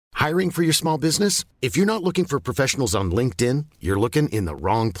Hiring for your small business? If you're not looking for professionals on LinkedIn, you're looking in the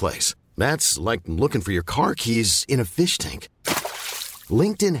wrong place. That's like looking for your car keys in a fish tank.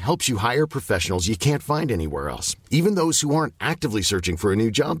 LinkedIn helps you hire professionals you can't find anywhere else, even those who aren't actively searching for a new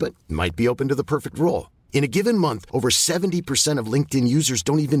job but might be open to the perfect role. In a given month, over 70% of LinkedIn users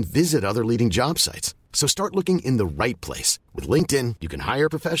don't even visit other leading job sites. So start looking in the right place. With LinkedIn, you can hire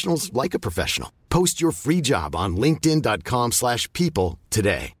professionals like a professional. Post your free job on linkedin.com/people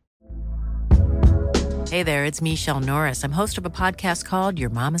today. Hey there, it's Michelle Norris. I'm host of a podcast called Your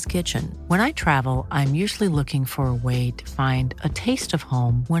Mama's Kitchen. When I travel, I'm usually looking for a way to find a taste of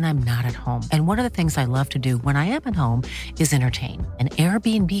home when I'm not at home. And one of the things I love to do when I am at home is entertain. And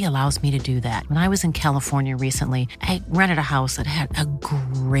Airbnb allows me to do that. When I was in California recently, I rented a house that had a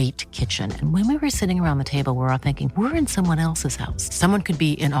great kitchen. And when we were sitting around the table, we're all thinking, we're in someone else's house. Someone could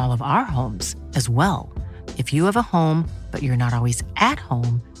be in all of our homes as well. If you have a home, but you're not always at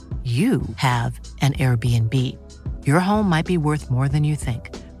home, you have an Airbnb. Your home might be worth more than you think.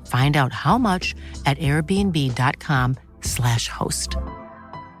 Find out how much at airbnb.com/host.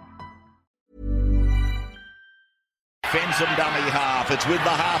 Fensom dummy half. It's with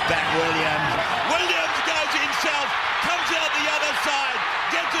the halfback, Williams. Williams goes himself, comes out the other side,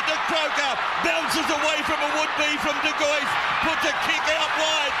 gets it to Croker, bounces away from a would-be from De Gois, puts a kick out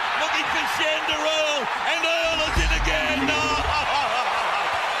wide, looking for Shander Earl, and Earl is in again. Oh,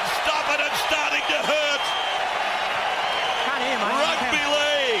 stop it, it's starting to hurt. Rugby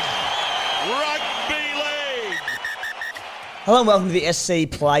league. Rugby league. Hello and welcome to the SC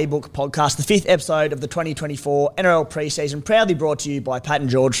Playbook podcast, the fifth episode of the 2024 NRL preseason, proudly brought to you by Pat and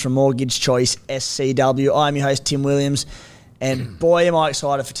George from Mortgage Choice SCW. I'm your host, Tim Williams, and boy, am I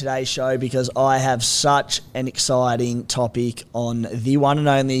excited for today's show because I have such an exciting topic on the one and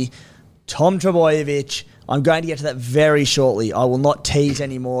only Tom Trbojevic. I'm going to get to that very shortly. I will not tease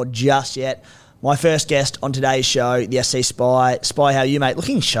anymore just yet. My first guest on today's show, the SC Spy. Spy, how are you, mate?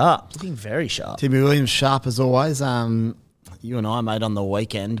 Looking sharp. Looking very sharp. Timmy Williams, sharp as always. You and I made on the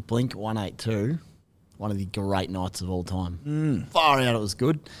weekend, Blink 182, one of the great nights of all time. Far out, it was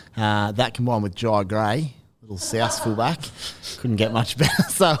good. That combined with Jai Gray, little South fullback, couldn't get much better.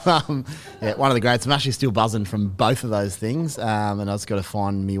 So, yeah, one of the greats. I'm actually still buzzing from both of those things. And I've just got to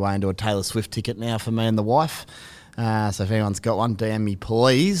find me way into a Taylor Swift ticket now for me and the wife. So if anyone's got one, DM me,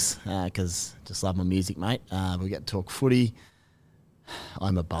 please, because just love my music, mate. We get to talk footy.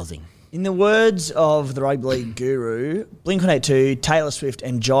 I'm a buzzing. In the words of the rugby league guru, Blink-182, Taylor Swift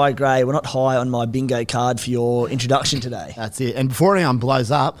and Jai Gray were not high on my bingo card for your introduction today. That's it. And before anyone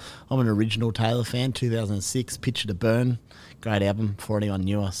blows up, I'm an original Taylor fan, 2006, Picture to Burn. Great album before anyone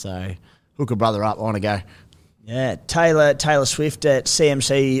knew her. So hook a brother up. I want to go. Yeah, Taylor Swift at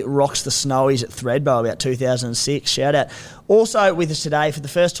CMC rocks the Snowies at Thredbo about 2006. Shout out. Also with us today for the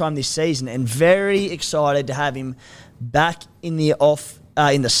first time this season, and very excited to have him back in the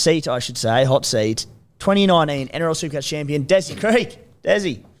seat, I should say, hot seat. 2019 NRL Supercoach champion Desi Creek.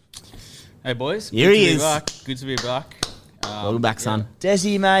 Desi. Hey boys, Here he is. Good to be back. Welcome back, son.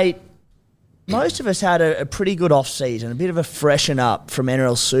 Desi, mate. Most of us had a pretty good off-season, a bit of a freshen up from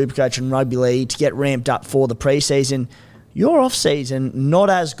NRL Supercoach and Rugby League to get ramped up for the pre-season. Your off-season, not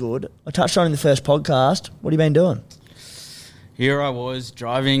as good. I touched on it in the first podcast. What have you been doing? Here I was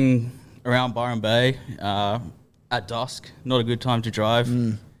driving around Byron Bay at dusk. Not a good time to drive.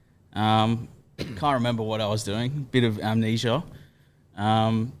 Can't remember what I was doing. Bit of amnesia.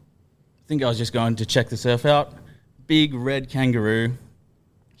 I think I was just going to check the surf out. Big red kangaroo.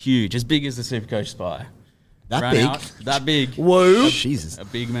 Huge, as big as the Supercoach Spy. That big? That big. Whoa. Jesus. A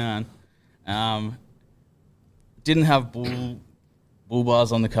big man. Didn't have bull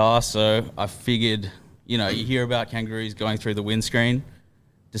bars on the car, so I figured, you hear about kangaroos going through the windscreen.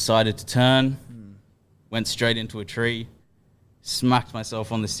 Decided to turn, went straight into a tree, smacked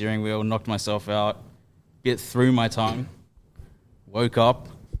myself on the steering wheel, knocked myself out, bit through my tongue, woke up,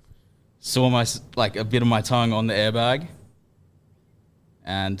 saw a bit of my tongue on the airbag,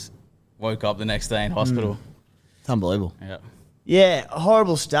 and woke up the next day in hospital. It's unbelievable. Yeah. Yeah,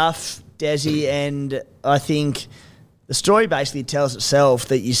 horrible stuff, Desi, and I think the story basically tells itself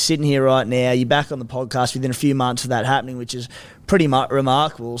that you're sitting here right now, you're back on the podcast within a few months of that happening, which is pretty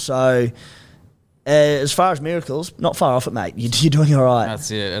remarkable. So as far as miracles, not far off it, mate. You're doing all right. That's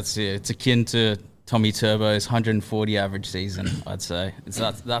it. It's akin to Tommy Turbo's 140 average season, I'd say. It's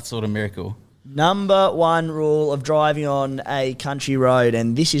that sort of miracle. Number one rule of driving on a country road,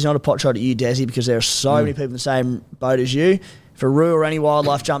 and this is not a pot shot at you, Desi, because there are so many people in the same boat as you. If a roo or any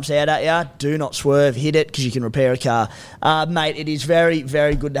wildlife jumps out at you, do not swerve, hit it, because you can repair a car. Mate, it is very,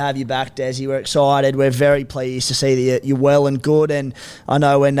 very good to have you back, Desi. We're excited. We're very pleased to see that you're well and good. And I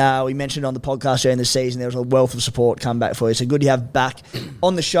know when we mentioned on the podcast during the season, there was a wealth of support come back for you. So good to have back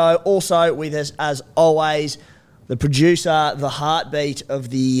on the show. Also with us, as always, the producer, the heartbeat of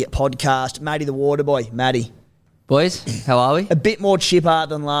the podcast, Matty the Waterboy. Matty. Boys, how are we? A bit more chipper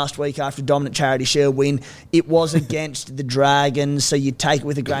than last week after a dominant Charity Shield win. It was against the Dragons, so you take it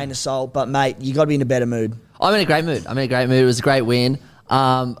with a grain of salt. But, mate, you got to be in a better mood. I'm in a great mood. It was a great win.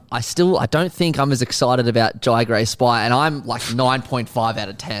 I don't think I'm as excited about Jai Gray Spy, and I'm like 9.5 out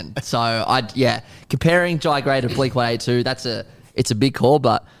of 10. So, comparing Jai Gray to Bleak 182, it's a big call,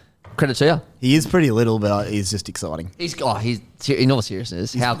 but credit to you. He is pretty little, but he's just exciting. He's in all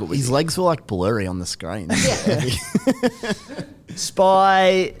seriousness. How good was his legs were like blurry on the screen.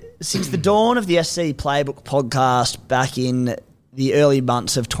 Spy, since the dawn of the SC Playbook podcast back in the early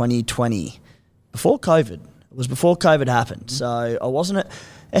months of 2020, before COVID, it was before COVID happened. So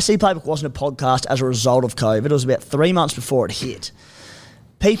SC Playbook wasn't a podcast as a result of COVID. It was about 3 months before it hit.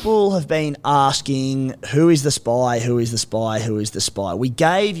 People have been asking, who is the spy, who is the spy, who is the spy? We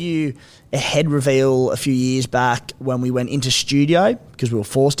gave you a head reveal a few years back when we went into studio because we were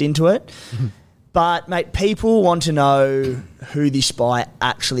forced into it. But, mate, people want to know who the spy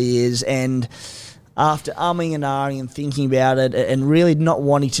actually is. And after umming and ahhing and thinking about it and really not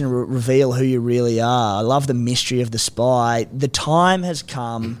wanting to reveal who you really are, I love the mystery of the spy. The time has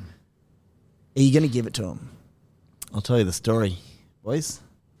come. Are you going to give it to him? I'll tell you the story, boys.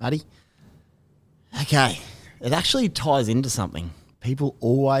 Matty? Okay, it actually ties into something. People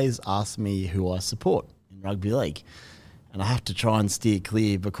always ask me who I support in rugby league, and I have to try and steer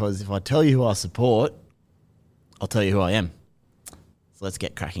clear because if I tell you who I support, I'll tell you who I am. So let's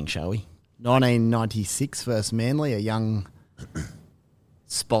get cracking, shall we? 1996 versus Manly, a young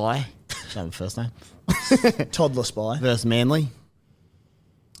spy. Should I have a first name? Toddler spy. Versus Manly.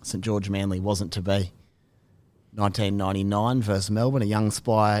 St George Manly wasn't to be. 1999 versus Melbourne, a young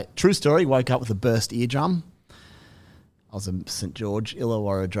spy. True story, woke up with a burst eardrum. I was a St George,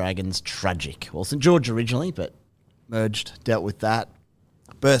 Illawarra Dragons, tragic. Well, St George originally, but merged, dealt with that.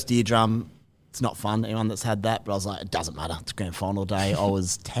 Burst eardrum, it's not fun, anyone that's had that, but I was like, it doesn't matter, it's grand final day. I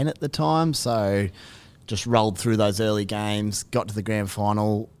was 10 at the time, so just rolled through those early games, got to the grand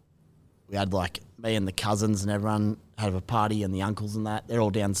final. We had like me and the cousins and everyone had a party and the uncles and that. They're all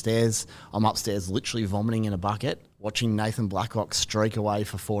downstairs. I'm upstairs literally vomiting in a bucket, watching Nathan Blacklock streak away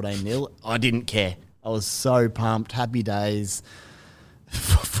for 14-0. I didn't care. I was so pumped. Happy days.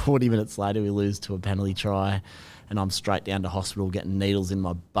 40 minutes later, we lose to a penalty try and I'm straight down to hospital getting needles in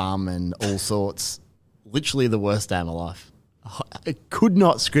my bum and all sorts. Literally the worst day of my life. I could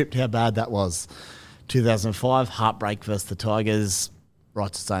not script how bad that was. 2005, heartbreak versus the Tigers.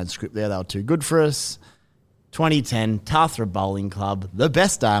 Writes its own script there. They were too good for us. 2010, Tathra Bowling Club, the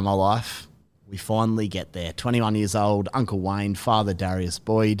best day of my life. We finally get there. 21 years old, Uncle Wayne, Father Darius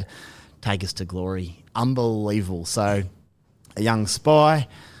Boyd, take us to glory. Unbelievable. So, a young spy,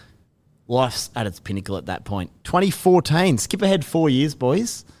 life's at its pinnacle at that point. 2014, skip ahead 4 years,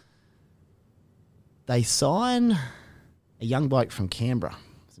 boys. They sign a young bloke from Canberra,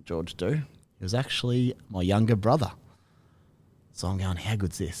 St George do. He was actually my younger brother. So I'm going, how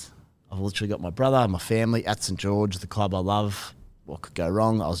good's this? I've literally got my brother, my family at St George, the club I love. What could go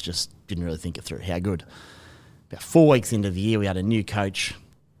wrong? Didn't really think it through. How good? About 4 weeks into the year, we had a new coach.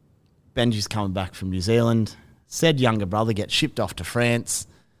 Benji's coming back from New Zealand. Said younger brother gets shipped off to France.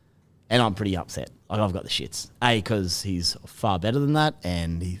 And I'm pretty upset. Like, I've got the shits. A, because he's far better than that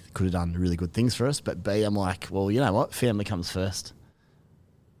and he could have done really good things for us. But B, I'm like, well, you know what? Family comes first.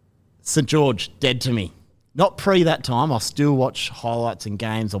 St George, dead to me. Not pre that time. I'll still watch highlights and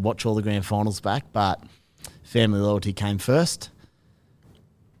games. I'll watch all the grand finals back, but family loyalty came first.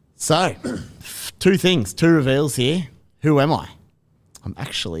 So, two reveals here. Who am I? I'm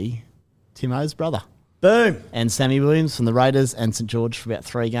actually Timo's brother. Boom. And Sammy Williams from the Raiders and St George for about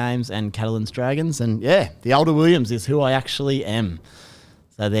 3 games and Catalan's Dragons. And yeah, the older Williams is who I actually am.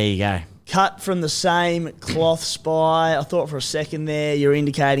 So there you go. Cut from the same cloth, Spy. I thought for a second there you're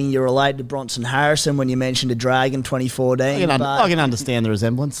indicating you're related to Bronson Harrison when you mentioned a Dragon 2014. I can understand the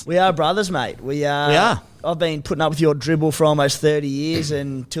resemblance. We are brothers, mate. We are. I've been putting up with your dribble for almost 30 years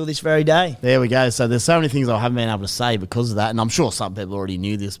until this very day. There we go. So there's so many things I haven't been able to say because of that, and I'm sure some people already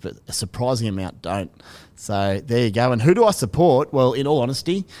knew this, but a surprising amount don't. So there you go. And who do I support? Well, in all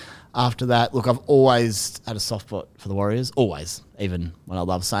honesty, after that, look, I've always had a soft spot for the Warriors, always, even when I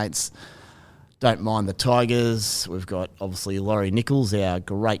love Saints. Don't mind the Tigers. We've got, obviously, Laurie Nichols, our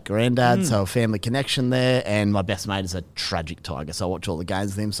great granddad, so a family connection there. And my best mate is a tragic Tiger, so I watch all the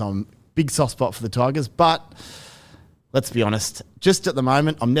games with him. So I'm a big soft spot for the Tigers. But let's be honest, just at the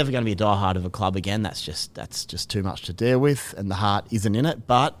moment, I'm never going to be a diehard of a club again. That's just too much to deal with, and the heart isn't in it.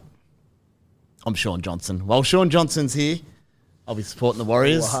 But I'm Sean Johnson. While Sean Johnson's here, I'll be supporting the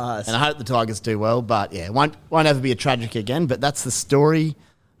Warriors, and I hope the Tigers do well. But yeah, won't ever be a tragic again. But that's the story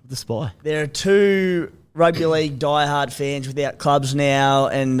of the Spy. There are two rugby league diehard fans without clubs now,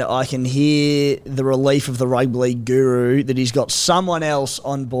 and I can hear the relief of the rugby league guru that he's got someone else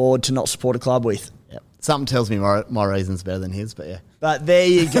on board to not support a club with. Yep. Something tells me my reason's better than his, but yeah. But there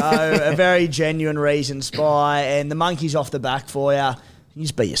you go, a very genuine reason, Spy, and the monkey's off the back for you. You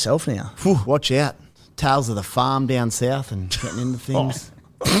just be yourself now. Whew, watch out. Tales of the farm down south and getting into things.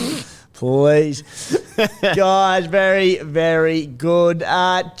 Please. Guys, very, very good.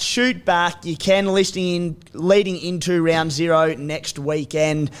 Shoot back. You can leading into round 0 next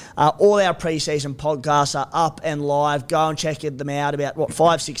weekend. All our pre-season podcasts are up and live. Go and check them out. About,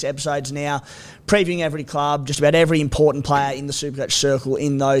 5-6 episodes now. Previewing every club, just about every important player in the Supercoach circle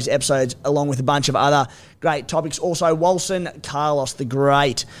in those episodes, along with a bunch of other great topics. Also, Walson Carlos, the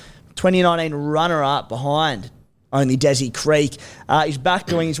great 2019 runner-up behind only Desi Creek. He's back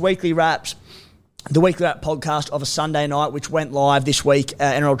doing his weekly wraps, the weekly wrap podcast of a Sunday night, which went live this week,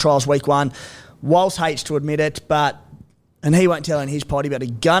 NRL Trials Week 1. Walsh hates to admit it, and he won't tell in his pod about a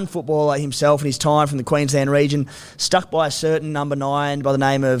gun footballer himself in his time from the Queensland region, stuck by a certain number 9 by the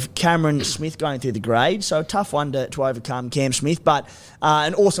name of Cameron Smith going through the grade. So a tough one to overcome, Cam Smith, but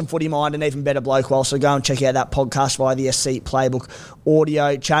an awesome footy mind, an even better bloke. So go and check out that podcast via the SC Playbook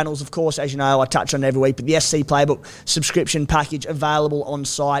audio channels. Of course, as you know, I touch on it every week, but the SC Playbook subscription package available on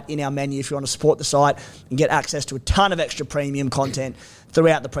site in our menu if you want to support the site and get access to a ton of extra premium content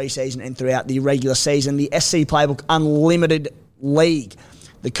throughout the preseason and throughout the regular season. The SC Playbook Unlimited League.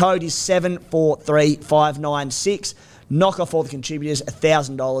 The code is 743596. Knock off all the contributors,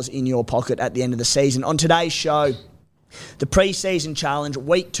 $1,000 in your pocket at the end of the season. On today's show, the pre-season challenge,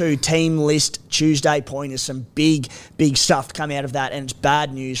 week 2 team list Tuesday pointers, some big stuff to come out of that, and it's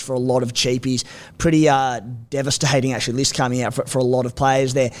bad news for a lot of cheapies. Pretty devastating, actually, list coming out for a lot of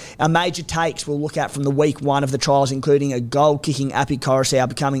players there. Our major takes we'll look at from the week 1 of the trials, including a goal-kicking Api Coruscant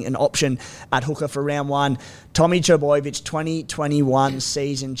becoming an option at hooker for round 1. Tommy Trbojevic 2021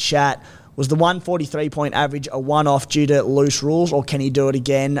 season chat. Was the 143-point average a one-off due to loose rules, or can he do it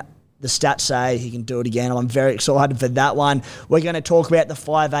again? The stats say he can do it again. I'm very excited for that one. We're going to talk about the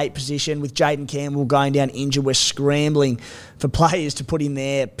 5'8 position with Jaden Campbell going down injured. We're scrambling for players to put in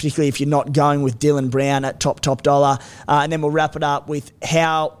there, particularly if you're not going with Dylan Brown at top dollar. And then we'll wrap it up with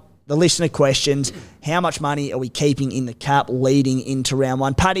how the listener questions, how much money are we keeping in the cap leading into round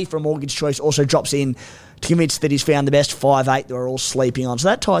 1? Paddy from Mortgage Choice also drops in to convince that he's found the best 5'8 that we're all sleeping on. So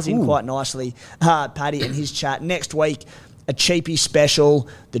that ties in quite nicely, Paddy and his chat. Next week, a cheapie special,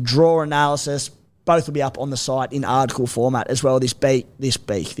 the draw analysis, both will be up on the site in article format as well this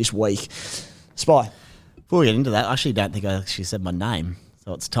week. Spy. Before we get into that, I actually don't think I actually said my name.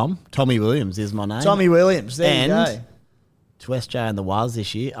 So it's Tom. Tommy Williams is my name. Tommy Williams, there you go. To SJ and the Waz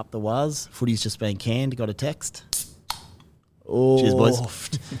this year, up the Waz. Footy's just been canned, got a text. Oh. Cheers, boys.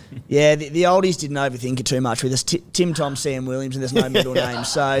 Yeah, the oldies didn't overthink it too much with us. Tim, Tom, Sam Williams, and there's no middle name,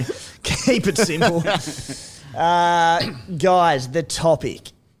 so keep it simple. Guys, the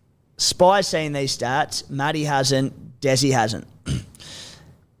topic. Spy's seen these stats. Matty hasn't. Desi hasn't.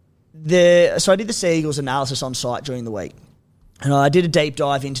 So I did the Seagulls analysis on site during the week. And I did a deep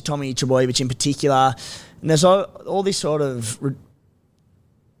dive into Tommy Trbojevic in particular. And there's all this sort of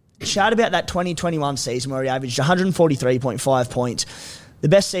chat about that 2021 season where he averaged 143.5 points. The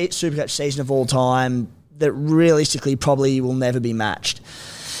best Supercoach season of all time that realistically probably will never be matched.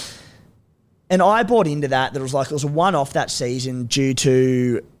 And I bought into that it was a one-off that season due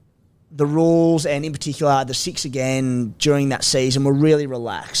to the rules, and in particular the 6 again during that season were really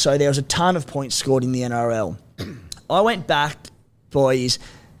relaxed. So there was a ton of points scored in the NRL. I went back, boys,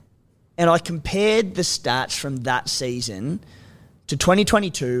 and I compared the stats from that season to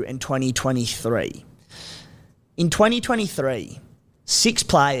 2022 and 2023. In 2023, 6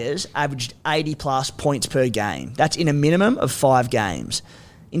 players averaged 80-plus points per game. That's in a minimum of 5 games.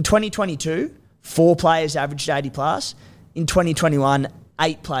 In 2022, 4 players averaged 80-plus. In 2021,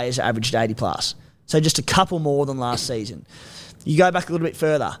 8 players averaged 80-plus. So just a couple more than last season. You go back a little bit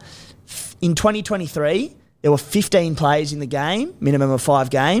further. In 2023, there were 15 players in the game, minimum of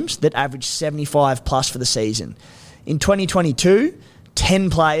 5 games, that averaged 75-plus for the season. In 2022, 10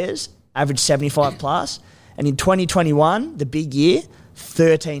 players averaged 75-plus. And in 2021, the big year,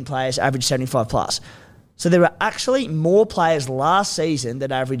 13 players averaged 75 plus. So there were actually more players last season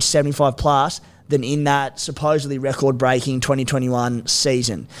that averaged 75 plus than in that supposedly record-breaking 2021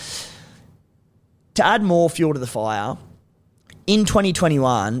 season. To add more fuel to the fire, in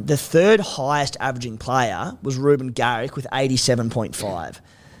 2021, the third highest averaging player was Ruben Garrick with 87.5.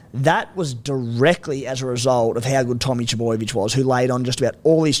 That was directly as a result of how good Tommy Trbojevic was, who laid on just about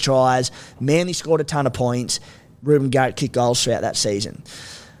all his tries. Manly scored a ton of points. Ruben Garrick kicked goals throughout that season.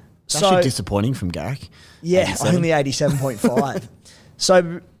 It's actually disappointing from Garrick. Yeah, 87. only 87.5.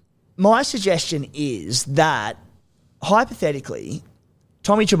 So my suggestion is that, hypothetically,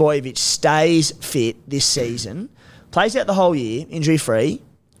 Tommy Trbojevic stays fit this season, plays out the whole year, injury-free,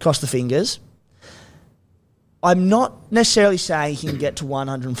 cross the fingers. I'm not necessarily saying he can get to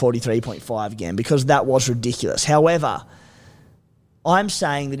 143.5 again because that was ridiculous. However, I'm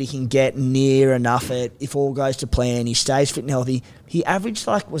saying that he can get near enough it if all goes to plan. He stays fit and healthy. He averaged,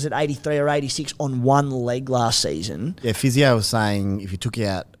 was it 83 or 86 on one leg last season? Yeah, Physio was saying if you took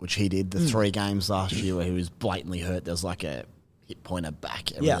out, which he did, the 3 games last year where he was blatantly hurt, there was like a hit pointer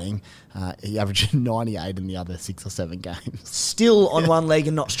back, everything. Yeah. He averaged 98 in the other 6 or 7 games. Still on one leg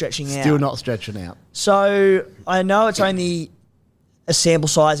and not stretching out. Still not stretching out. So I know it's only a sample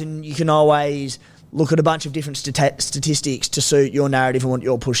size and you can always look at a bunch of different statistics to suit your narrative and what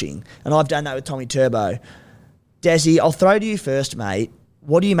you're pushing. And I've done that with Tommy Turbo. Desi, I'll throw to you first, mate.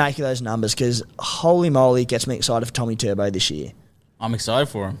 What do you make of those numbers? Because holy moly, it gets me excited for Tommy Turbo this year. I'm excited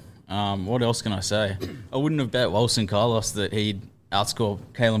for him. What else can I say? I wouldn't have bet Wilson Carlos that he'd outscore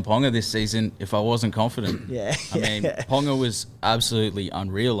Kalen Ponga this season if I wasn't confident. Yeah. I mean, Ponga was absolutely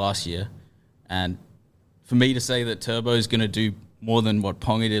unreal last year. And for me to say that Turbo's going to do more than what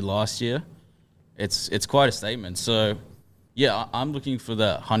Ponga did last year, it's quite a statement. So, yeah, I'm looking for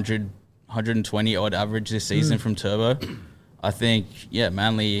the 120-odd average this season from Turbo. I think,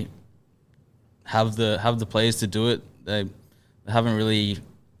 Manly have the players to do it. They haven't really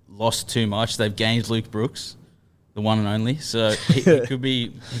lost too much. They've gained Luke Brooks, the one and only. So he could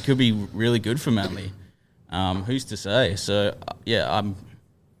be really good for Manly. Who's to say? So I'm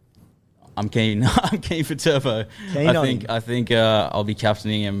keen. I'm keen for Turbo. I think I'll be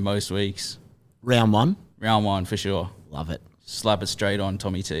captaining him most weeks. Round one for sure. Love it. Slap it straight on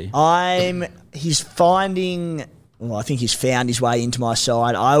Tommy T. I think he's found his way into my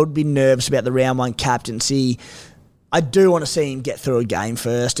side. I would be nervous about the round 1 captaincy. I do want to see him get through a game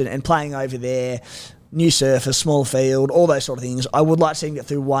first and playing over there, new surface, small field, all those sort of things. I would like to see him get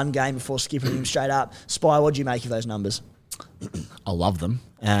through one game before skipping him straight up. Spy, what do you make of those numbers? I love them.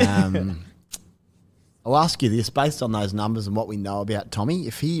 I'll ask you this, based on those numbers and what we know about Tommy,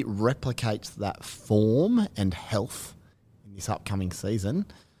 if he replicates that form and health in this upcoming season,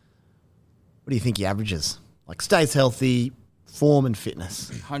 what do you think he averages? Like, stays healthy, form and fitness.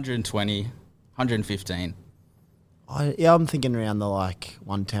 120, 115. I'm thinking around the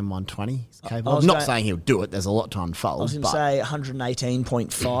 110, 120. He's capable. I'm not saying he'll do it. There's a lot to unfold. I was going to say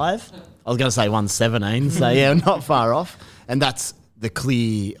 118.5. I was going to say 117, so yeah, not far off. And that's the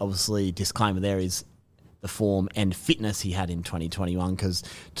clear, obviously, disclaimer there is the form and fitness he had in 2021, because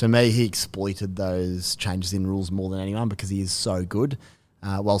to me, he exploited those changes in rules more than anyone because he is so good.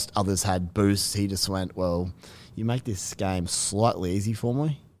 Whilst others had boosts, he just went, well, you make this game slightly easy for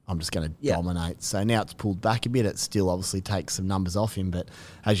me, I'm just going to dominate. So now it's pulled back a bit. It still obviously takes some numbers off him, but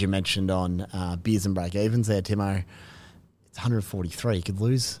as you mentioned on beers and break-evens there, Timo, it's 143. He could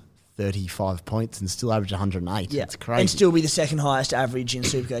lose 35 points and still average 108. Yeah. It's crazy. And still be the second highest average in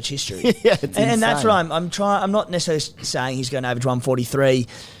Supercoach history. Yeah, it's insane. And that's right. I'm not necessarily saying he's going to average 143.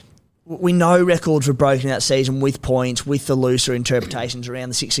 We know records were broken that season with points, with the looser interpretations around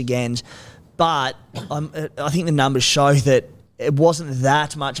the 6 agains. But I think the numbers show that it wasn't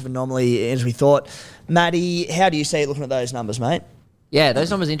that much of an anomaly as we thought. Matty, how do you see it looking at those numbers, mate? Yeah,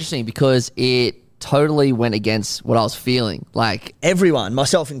 those numbers are interesting because it totally went against what I was feeling. Everyone,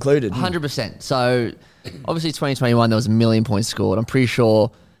 myself included. 100%. So, obviously 2021, there was 1 million points scored. I'm pretty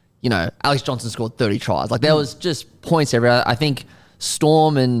sure, Alex Johnson scored 30 tries. There was just points everywhere. I think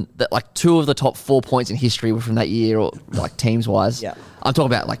Storm and 2 of the top 4 points in history were from that year, or teams-wise. Yeah. I'm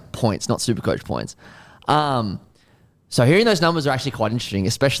talking about points, not Supercoach points. So hearing those numbers are actually quite interesting,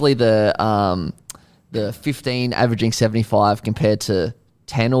 especially the 15 averaging 75 compared to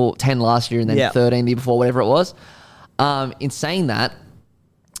 10 last year and then 13 the year before, whatever it was. In saying that,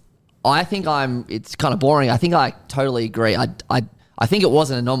 I think it's kind of boring. I think I totally agree. I think it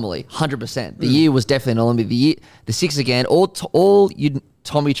was an anomaly, 100%. The year was definitely an anomaly. The 6 again, all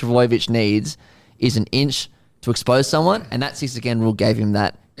Tommy Trbojevic needs is an inch to expose someone, and that 6 again rule gave him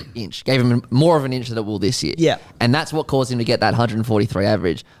that inch. Gave him more of an inch than it will this year. Yeah. And that's what caused him to get that 143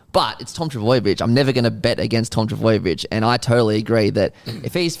 average. But it's Tom Trbojevic. I'm never going to bet against Tom Trbojevic. And I totally agree that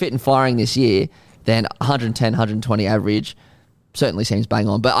if he's fit and firing this year, then 110, 120 average certainly seems bang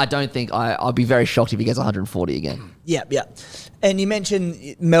on. But I don't think I'll be very shocked if he gets 140 again. Yeah. And you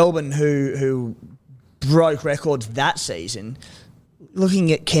mentioned Melbourne, who broke records that season.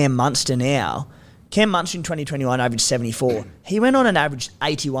 Looking at Cam Munster now, Cam Munster in 2021 averaged 74. He went on and averaged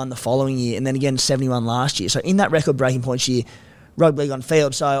 81 the following year, and then again 71 last year. So in that record-breaking points year, rugby league on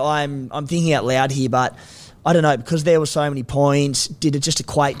field. So I'm thinking out loud here, but I don't know, because there were so many points, did it just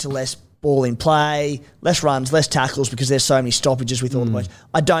equate to less ball in play, less runs, less tackles because there's so many stoppages with all the points?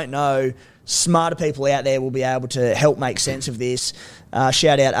 I don't know. Smarter people out there will be able to help make sense of this.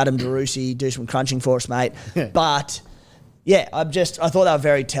 Shout out Adam DeRusi, do some crunching for us, mate. But yeah, I thought they were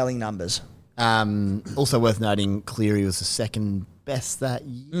very telling numbers. Also worth noting, Cleary was the second best that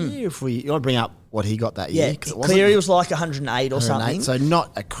year. If you want to bring up what he got that year. Yeah, Cleary was like 108 or something. So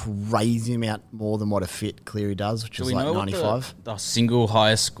not a crazy amount more than what a fit Cleary does, which is like 95. The single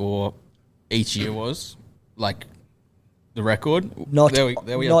highest score each year was? Like the record?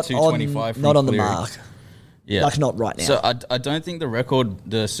 There we are 225 from not on the Cleary. mark. Yeah. Like not right now. So I don't think the record,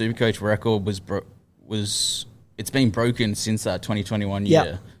 the Supercoach record was it's been broken since that 2021 year.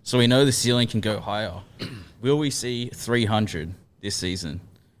 Yep. So we know the ceiling can go higher. Will we see 300 this season?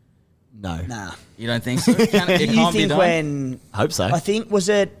 No. Nah. You don't think so? It can't be done? I hope so. I think,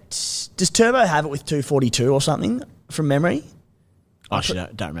 does Turbo have it with 242 or something from memory? I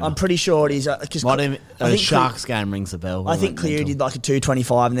don't remember. I'm pretty sure it is. I think Sharks game rings a bell. I think Cleary did like a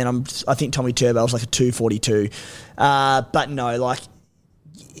 225, and then I think Tommy Turbo was like a 242. But no, like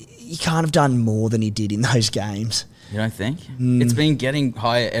he can't have done more than he did in those games. You don't think? It's been getting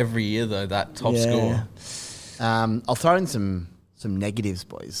higher every year though, that top score. I'll throw in some negatives,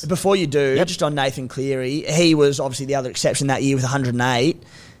 boys. Before you do, just on Nathan Cleary, he was obviously the other exception that year with 108.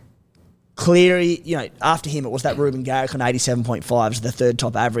 Cleary, after him, it was that Ruben Garrick on 87.5 as the third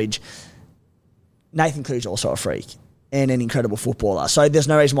top average. Nathan Cleary's also a freak and an incredible footballer. So there's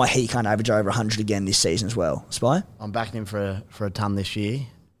no reason why he can't average over 100 again this season as well. Spy? I'm backing him for a ton this year.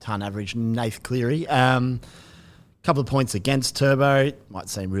 Ton average, Nathan Cleary. Couple of points against Turbo. Might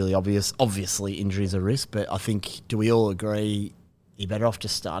seem really obvious. Obviously, injuries are a risk, but I think, do we all agree you're better off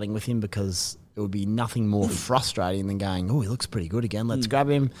just starting with him, because it would be nothing more frustrating than going, he looks pretty good again. Let's grab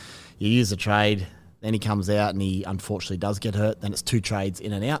him. You use a trade, then he comes out and he unfortunately does get hurt. Then it's 2 trades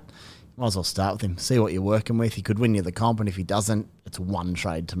in and out. Might as well start with him. See what you're working with. He could win you the comp, and if he doesn't, it's 1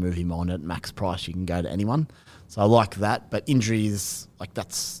 trade to move him on at max price. You can go to anyone. So I like that. But injuries, like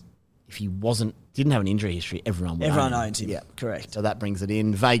that's, if he didn't have an injury history, everyone owns him. Yeah, correct. So that brings it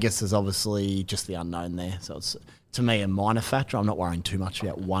in. Vegas is obviously just the unknown there. So it's, to me, a minor factor. I'm not worrying too much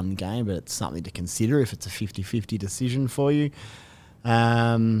about one game, but it's something to consider if it's a 50-50 decision for you.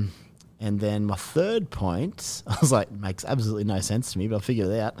 And then my third point, I was like, makes absolutely no sense to me, but I figured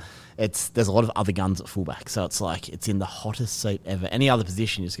it out. There's a lot of other guns at fullback, so it's like it's in the hottest seat ever. Any other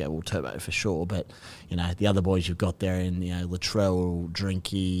position, you just go, Turbo for sure. But the other boys you've got there in Latrell,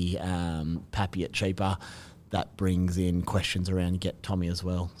 Drinky, Pappy at cheaper. That brings in questions around. You get Tommy as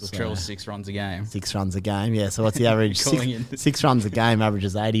well. Latrell's 6 runs a game. 6 runs a game, yeah. So what's the average? 6 runs a game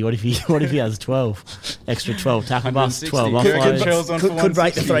averages 80. What if he has 12? Extra 12 tackle busts, 12 offloads. Could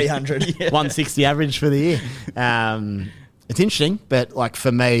break the 300. 160 average for the year. It's interesting, but like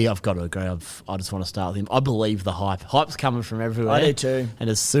for me, I've got to agree. I just want to start with him. I believe the hype. Hype's coming from everywhere. I do too. And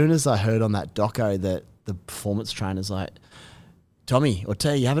as soon as I heard on that doco that the performance trainer's like, Tommy, I'll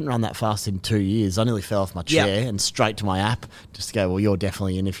tell you haven't run that fast in 2 years. I nearly fell off my chair and straight to my app just to go, well, you're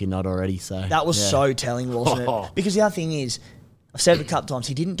definitely in if you're not already. So that was so telling, wasn't it? Because the other thing is, I've said it a couple times,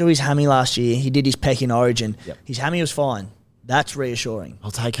 he didn't do his hammy last year. He did his pec in Origin. Yep. His hammy was fine. That's reassuring.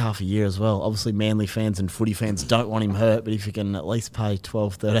 I'll take half a year as well. Obviously, Manly fans and footy fans don't want him hurt, but if you can at least pay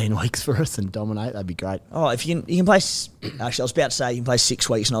 12, 13 weeks for us and dominate, that'd be great. Oh, if you can play... Actually, I was about to say you can play 6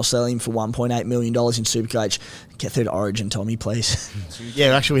 weeks and I'll sell him for $1.8 million in Supercoach. Get through to Origin, Tommy, please.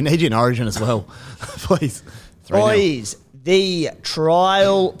 Yeah, actually, we need you in Origin as well. Please. Boys, the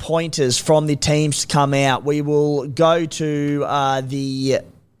trial pointers from the teams to come out. We will go to the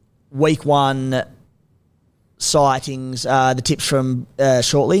week 1... sightings, the tips from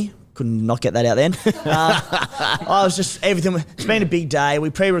shortly. Could not get that out then. I was just, it's been a big day. We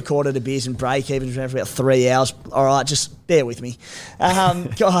pre-recorded a beers and break, even for about 3 hours. All right, just bear with me.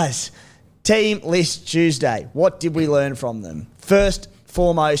 Guys, team list Tuesday. What did we learn from them? First,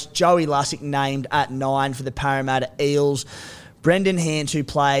 foremost, Joey Lussick named at 9 for the Parramatta Eels. Brendan Hands, who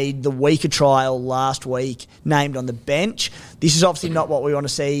played the weaker trial last week, named on the bench. This is obviously not what we want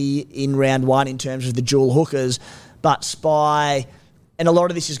to see in round one in terms of the dual hookers, but Spy, and a lot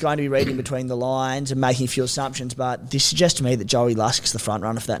of this is going to be reading between the lines and making a few assumptions, but this suggests to me that Joey Lusk's the front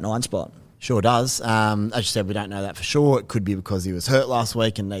runner for that 9 spot. Sure does. As you said, we don't know that for sure. It could be because he was hurt last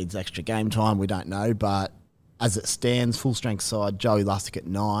week and needs extra game time. We don't know, but as it stands, full strength side, Joey Lussick at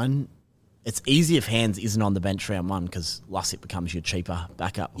 9. It's easy if Hands isn't on the bench round 1 because Lussick becomes your cheaper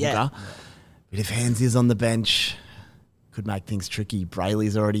backup hooker. But if Hands is on the bench, could make things tricky.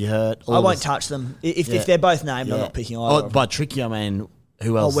 Brayley's already hurt. I won't touch them. If they're both named, I'm not picking either. By tricky, I mean,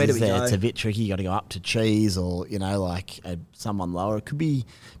 who else where is do we there? go? It's a bit tricky. You got to go up to Cheese or, someone lower. It could be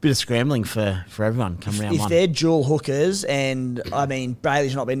a bit of scrambling for everyone come round 1. If they're dual hookers, and, I mean,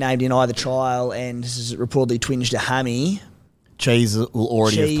 Brayley's not been named in either trial and this is reportedly twinged a hammy. Cheese will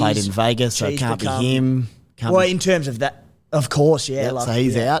already have played in Vegas, so it can't be him. In terms of that, of course, yeah. So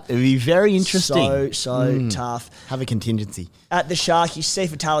he's out. It would be very interesting. So tough. Have a contingency. At the Sharkies,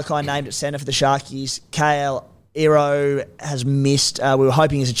 Sifa Talakai named at centre for the Sharkies. KL Iro has missed. We were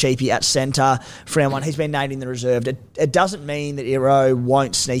hoping he's a cheapie at centre for round 1. He's been named in the reserve. It doesn't mean that Iro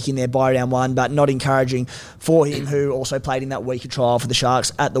won't sneak in there by round 1, but not encouraging for him, who also played in that weaker trial for the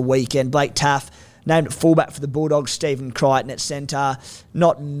Sharks at the weekend. Blake Taff named at fullback for the Bulldogs. Stephen Crichton at centre.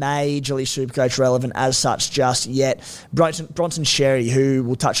 Not majorly Supercoach relevant as such just yet. Bronson Sherry, who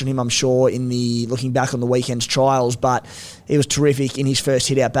we'll touch on him, I'm sure, in the looking back on the weekend's trials, but he was terrific in his first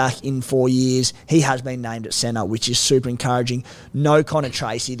hit out back in 4 years. He has been named at centre, which is super encouraging. No Connor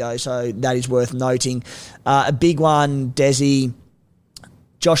Tracy, though, so that is worth noting. A big one, Desi.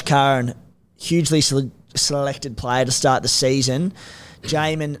 Josh Curran, hugely selected player to start the season.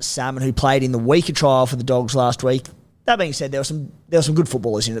 Jamin Salmon, who played in the weaker trial for the Dogs last week. That being said, there were some good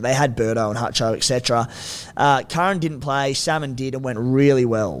footballers in it. They had Birdo and Hutcho, etc. Curran didn't play. Salmon did and went really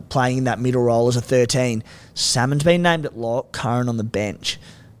well, playing in that middle role as a 13. Salmon's been named at lock, Curran on the bench.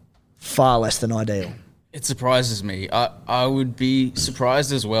 Far less than ideal. It surprises me. I would be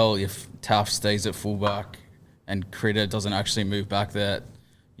surprised as well if Taft stays at fullback and Critter doesn't actually move back there.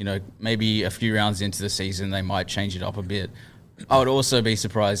 Maybe a few rounds into the season, they might change it up a bit. I would also be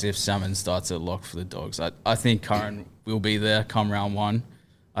surprised if Salmon starts at lock for the Dogs. I think Curran will be there come round 1.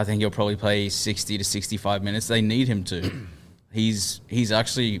 I think he'll probably play 60 to 65 minutes. They need him to. He's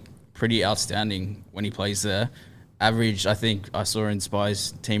actually pretty outstanding when he plays there. Average, I think I saw in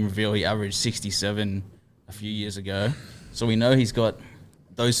Spy's team reveal, he averaged 67 a few years ago. So we know he's got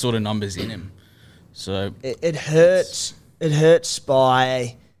those sort of numbers in him. So it hurts. It hurts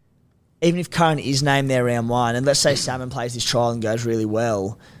Spy. Even if Curran is named there round 1, and let's say Salmon plays this trial and goes really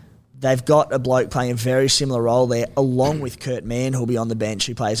well, they've got a bloke playing a very similar role there, along with Kurt Mann, who'll be on the bench,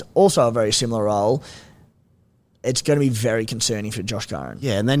 who plays also a very similar role. It's going to be very concerning for Josh Curran.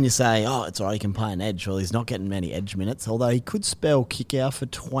 Yeah, and then you say, it's all right, he can play an edge. Well, he's not getting many edge minutes, although he could spell Kickout for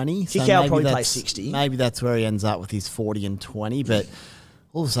 20. Kickout probably plays 60. Maybe that's where he ends up with his 40 and 20, but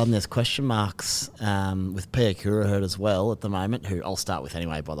all of a sudden there's question marks with Pia Kura hurt as well at the moment, who I'll start with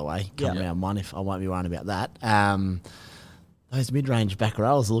anyway, by the way, come round 1 if I won't be worrying about that. Those mid-range back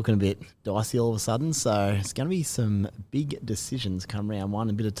rows are looking a bit dicey all of a sudden, so it's going to be some big decisions come round 1,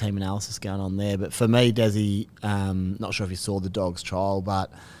 a bit of team analysis going on there. But for me, Desi, not sure if you saw the Dogs trial,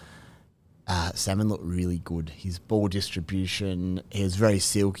 but Salmon looked really good. His ball distribution, he was very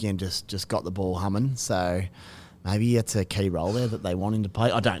silky and just got the ball humming, so maybe it's a key role there that they want him to play.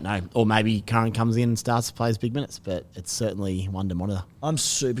 I don't know. Or maybe Curran comes in and starts to play his big minutes, but it's certainly one to monitor. I'm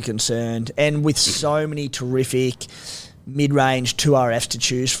super concerned. And with so many terrific mid-range 2RFs to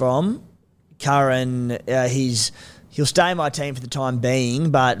choose from, Curran, he'll stay in my team for the time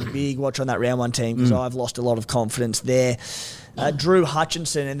being, but big watch on that round 1 team because I've lost a lot of confidence there. Drew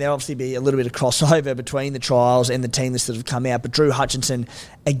Hutchinson, and there'll obviously be a little bit of crossover between the trials and the team lists that have come out, but Drew Hutchinson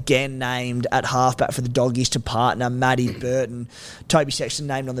again named at halfback for the Doggies to partner Matty Burton. Toby Sexton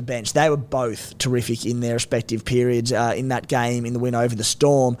named on the bench. They were both terrific in their respective periods in that game in the win over the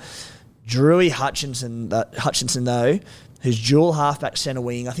Storm. Drewy Hutchinson, though, who's dual halfback centre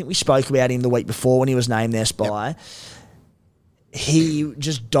wing, I think we spoke about him the week before when he was named their Spy. Yep. He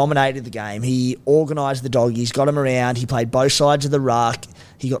just dominated the game. He organised the Doggies, got him around. He played both sides of the ruck.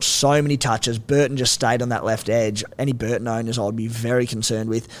 He got so many touches. Burton just stayed on that left edge. Any Burton owners I would be very concerned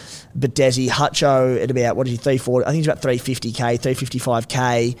with. But Desi, Hutcho at about, 340? I think he's about 350k,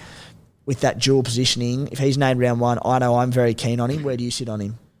 355k with that dual positioning. If he's named round 1, I know I'm very keen on him. Where do you sit on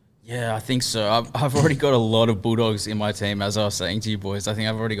him? Yeah, I think so. I've already got a lot of Bulldogs in my team, as I was saying to you boys. I think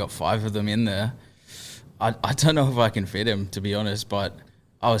I've already got 5 of them in there. I don't know if I can fit him, to be honest, but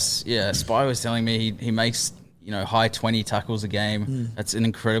Spy was telling me he makes high 20 tackles a game. That's an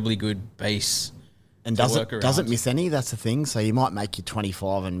incredibly good base. And doesn't miss any. That's the thing. So you might make your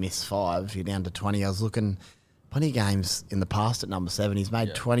 25 and miss 5. You're down to 20. I was looking plenty of games in the past at number 7. He's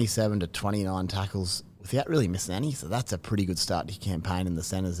made 27 to 29 tackles without really missing any. So that's a pretty good start to your campaign in the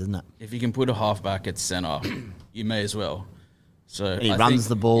centres, isn't it? If you can put a halfback at centre, you may as well. So and he runs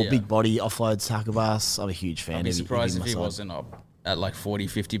the ball, big body, offloads tackle bus. I'm a huge fan. I'd be surprised if he wasn't up at like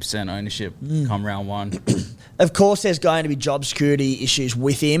 40-50% ownership come round 1. Of course, there's going to be job security issues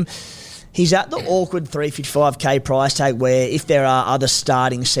with him. He's at the awkward 355k price tag where if there are other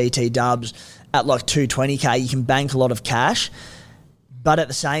starting CT dubs at like 220k, you can bank a lot of cash. But at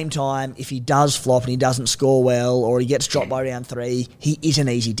the same time, if he does flop and he doesn't score well or he gets dropped by round 3, he is an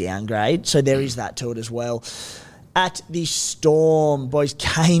easy downgrade. So there is that to it as well. At the Storm, boys,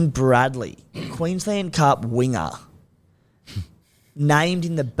 Kane Bradley, Queensland Cup winger, named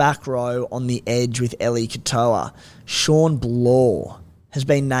in the back row on the edge with Ellie Katoa. Sean Blaw has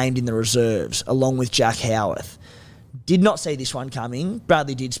been named in the reserves along with Jack Howarth. Did not see this one coming.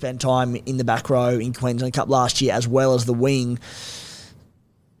 Bradley did spend time in the back row in Queensland Cup last year as well as the wing.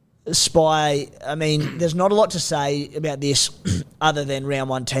 Spy, I mean, there's not a lot to say about this other than round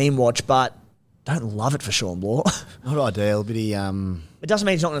 1 team watch, but don't love it for Sean Blaw. Not ideal, but he... It doesn't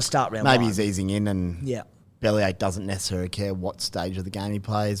mean he's not going to start round 1. Maybe he's easing in and Bellyache doesn't necessarily care what stage of the game he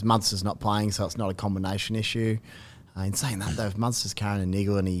plays. Munster's not playing, so it's not a combination issue. In saying that, though, if Munster's carrying a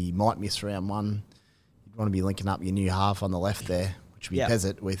niggle and he might miss round 1, you'd want to be linking up your new half on the left there, which would be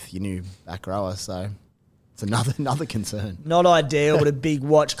Pezzett with your new back rower, so it's another concern. Not ideal, but a big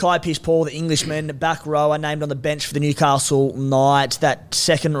watch. Kai Pearce-Paul, the Englishman, back rower, named on the bench for the Newcastle Knights. That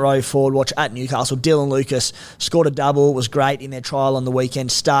second row forward watch at Newcastle, Dylan Lucas, scored a double, was great in their trial on the weekend,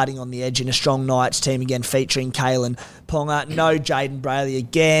 starting on the edge in a strong Knights team again, featuring Kalen Ponga. No Jaden Brayley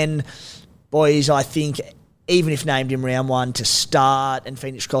again. Boys, I think even if named in round 1 to start and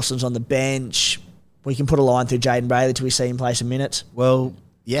Phoenix Crossland's on the bench, we can put a line through Jaden Brayley till we see him play some minutes. Well,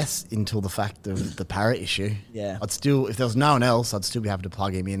 yes, until the fact of the Parrott issue. Yeah. I'd still, if there was no one else, I'd still be happy to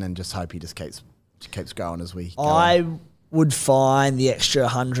plug him in and just hope he just keeps growing as we go on. Would find the extra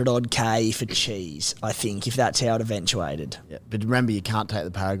 100-odd K for Cheese, I think, if that's how it eventuated. Yeah, but remember, you can't take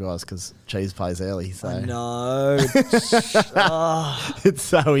the Paraguays because Cheese plays early. So. No. It's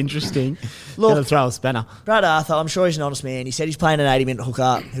so interesting. Look, going to throw a spanner. Brad Arthur, I'm sure he's an honest man. He said he's playing an 80-minute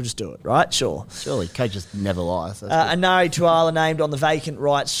hooker. He'll just do it, right? Sure. Surely, coaches never lie. So Anari Tuala named on the vacant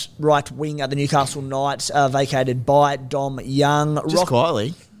right wing at the Newcastle Knights, vacated by Dom Young. Just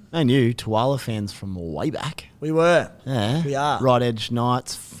quietly. I knew Tuala fans from way back. We were. Yeah. We are. Right edge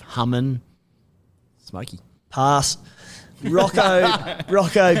Knights, humming. Smoky. Pass. Rocco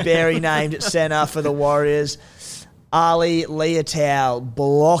Berry named at centre for the Warriors. Ali Leotal,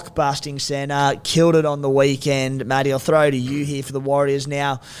 block-busting centre, killed it on the weekend. Matty, I'll throw to you here for the Warriors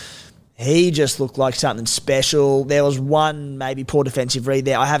now. He just looked like something special. There was one maybe poor defensive read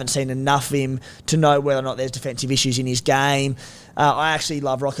there. I haven't seen enough of him to know whether or not there's defensive issues in his game. I actually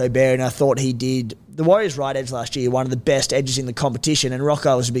love Rocco Berry, and I thought he did the Warriors' right edge last year, one of the best edges in the competition, and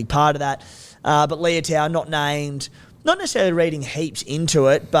Rocco was a big part of that. But Leotal, not named, not necessarily reading heaps into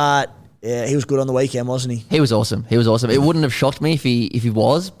it, but yeah, he was good on the weekend, wasn't he? He was awesome. It wouldn't have shocked me if he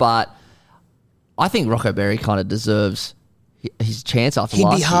was, but I think Rocco Berry kind of deserves his chance after last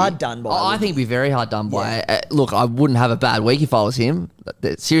year. He'd be hard done by. I think he'd be very hard done by. Look, I wouldn't have a bad week if I was him.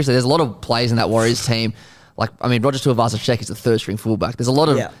 Seriously, there's a lot of players in that Warriors team. Like, I mean, Roger Tuivasa-Sheck is the third string fullback. There's a lot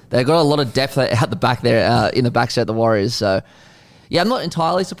of they've got a lot of depth at the back there in the backset of the Warriors. So, yeah, I'm not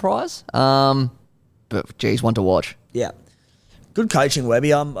entirely surprised. But geez, one to watch. Yeah. Good coaching,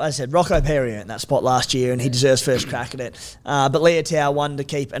 Webby. As I said, Rocco Berry earned that spot last year, and he deserves first crack at it. But Leotal, one to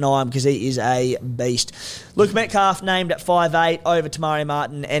keep an eye on because he is a beast. Luke Metcalf named at 5'8", over Tamari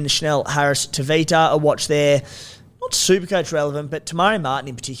Martin and Chanel Harris-Tavita. A watch there. Not super coach relevant, but Tamari Martin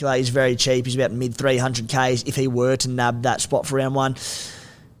in particular is very cheap. He's about mid-300Ks if he were to nab that spot for round 1.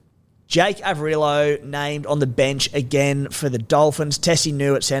 Jake Averillo named on the bench again for the Dolphins. Tessie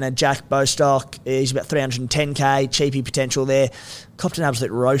New at centre. Jack Bostock is about 310k. Cheapy potential there. Copped an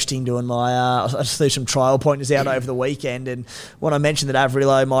absolute roasting doing my... I just threw some trial pointers out over the weekend, and when I mentioned that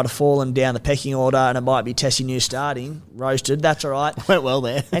Averillo might have fallen down the pecking order and it might be Tessie New starting, roasted. That's all right. Went well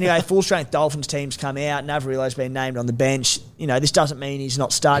there. Anyway, full-strength Dolphins teams come out, and Averillo's been named on the bench. You know, this doesn't mean he's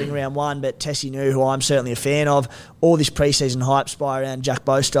not starting round 1, but Tessie New, who I'm certainly a fan of, all this preseason hype spy around Jack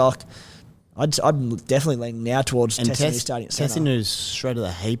Bostock, I'm definitely leaning now towards Tessie New starting at centre. Tessie New's shredded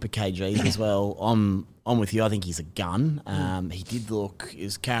a heap of kgs as well. I'm with you. I think he's a gun. He did look... He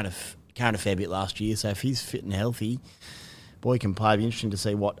was carrying a fair bit last year, so if he's fit and healthy, boy can play. It'll be interesting to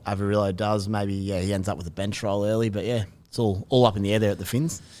see what Averillo does. Maybe, he ends up with a bench role early. But, it's all up in the air there at the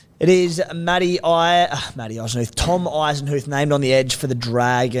Finns. It is Tom Eisenhuth named on the edge for the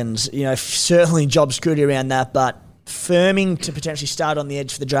Dragons. Certainly job security around that, but firming to potentially start on the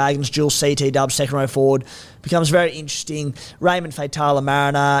edge for the Dragons, dual CT dub, second row forward, becomes very interesting. Raymond Fatala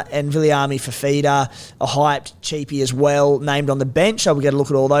Mariner and Viliami Fafita, a hyped cheapie as well, named on the bench. So we get a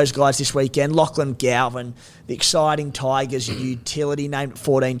look at all those guys this weekend. Lachlan Galvin, the exciting Tigers utility, named at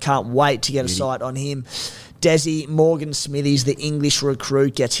 14. Can't wait to get a sight on him. Desi Morgan Smithies, the English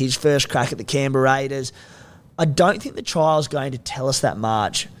recruit, gets his first crack at the Canberra Raiders. I don't think the trial's going to tell us that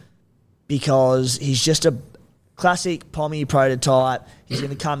much because he's just a classic Pommy prototype. He's going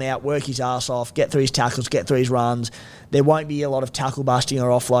to come out, work his ass off, get through his tackles, get through his runs. There won't be a lot of tackle busting or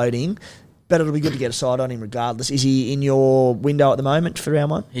offloading, but it'll be good to get a sight on him regardless. Is he in your window at the moment for round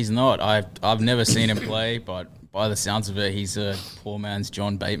one? He's not. I've never seen him play, but by the sounds of it, he's a poor man's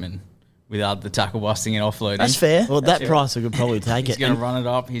John Bateman without the tackle busting and offloading. That's fair. Well, that price we could probably take He's going to run it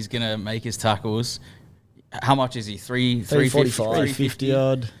up. He's going to make his tackles. How much is he? 345? 350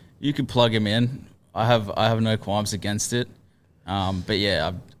 odd. You could plug him in. I have no qualms against it. But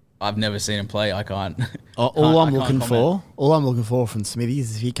I've never seen him play. I can't. All I'm looking for from Smithy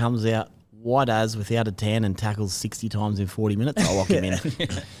is if he comes out white as without a tan and tackles 60 times in 40 minutes, I'll lock him in.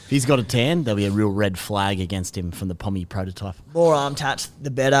 If he's got a tan, there'll be a real red flag against him from the Pommy prototype. More arm tats, the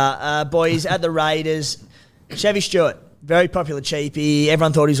better. Boys, at the Raiders, Chevy Stewart, very popular cheapie.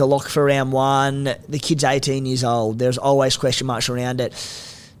 Everyone thought he was a lock for round one. The kid's 18 years old. There's always question marks around it.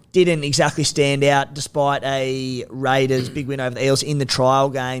 Didn't exactly stand out despite a Raiders big win over the Eels in the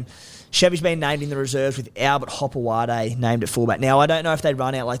trial game. Chevy's been named in the reserves with Albert Hopewade named at fullback. Now, I don't know if they'd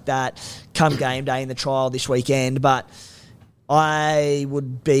run out like that come game day in the trial this weekend, but I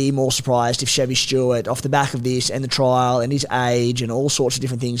would be more surprised if Chevy Stewart, off the back of this and the trial and his age and all sorts of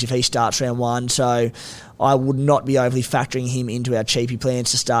different things, if he starts round one. So I would not be overly factoring him into our cheapie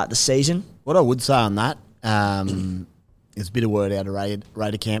plans to start the season. What I would say on that is a bit of word out of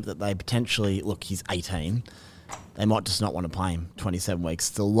Raider camp that they potentially, look, he's 18. They might just not want to play him 27 weeks.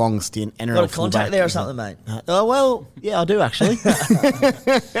 It's a long stint. NRL Got a contact there or something, mate? Yeah, I do actually.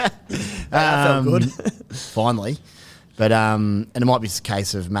 That felt good. Finally. But and it might be a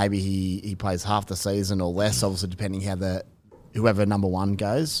case of maybe he plays half the season or less, obviously depending how whoever number one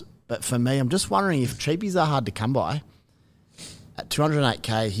goes. But for me, I'm just wondering if cheapies are hard to come by. At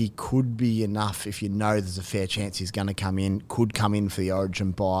 208k, he could be enough if you know there's a fair chance he's going to come in, could come in for the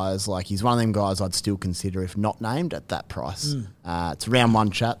Origin buyers. Like, he's one of them guys I'd still consider if not named at that price. It's round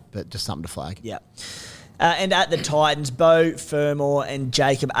one chat, but just something to flag. Yeah. And at the Titans, Beau Fermor and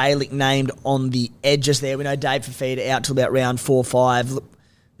Jacob Alick named on the edges there. We know Dave Fafita out till about round 4 or 5. Look,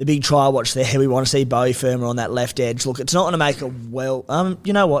 the big trial watch there, we want to see Beau Fermor on that left edge. Look, it's not going to make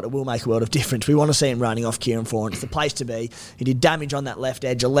you know what? It will make a world of difference. We want to see him running off Kieran Foran. It's the place to be. He did damage on that left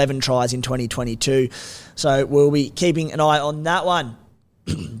edge, 11 tries in 2022. So we'll be keeping an eye on that one.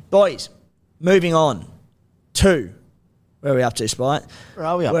 Boys, moving on to... Where are we up to, Spite? Where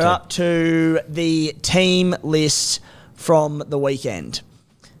are we up We're to? up to the team list from the weekend.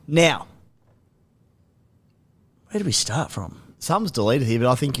 Now, where do we start from? Something's deleted here, but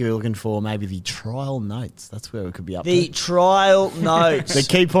I think you're looking for maybe the trial notes. That's where we could be up The to. trial notes. The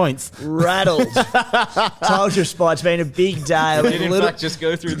key points. Rattled. Told you, Spite, it's been a big day. I did, in fact, just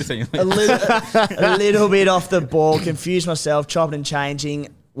go through the thing. a little bit off the ball, confused myself, chopping and changing.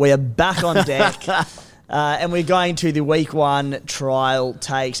 We are back on deck. And we're going to the week one trial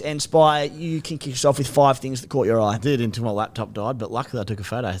takes. And Spy, you can kick us off with 5 things that caught your eye. I did until my laptop died, but luckily I took a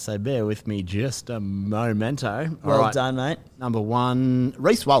photo, so bear with me just a momento. Well done, mate. Number 1,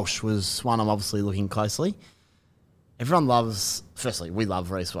 Reece Walsh was one I'm obviously looking closely. Everyone loves, firstly, we love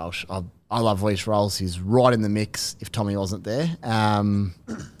Reece Walsh. I love Reece Walsh. He's right in the mix if Tommy wasn't there.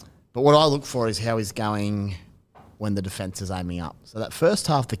 But what I look for is how he's going when the defence is aiming up. So that first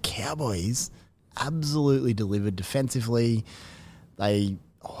half, the Cowboys absolutely delivered defensively. They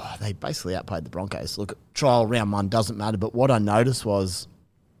basically outplayed the Broncos. Look, trial round 1 doesn't matter, but what I noticed was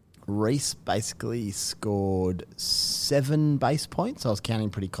Reece basically scored 7 base points. I was counting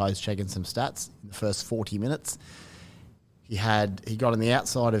pretty close, checking some stats in the first 40 minutes. He got on the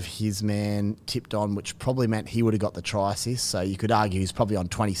outside of his man, tipped on, which probably meant he would have got the try assist. So you could argue he's probably on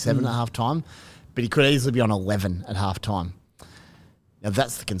 27 at half time, but he could easily be on 11 at half time. Now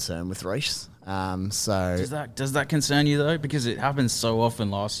that's the concern with Reece. Does that concern you though? Because it happened so often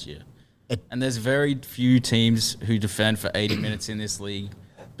last year, and there's very few teams who defend for 80 minutes in this league,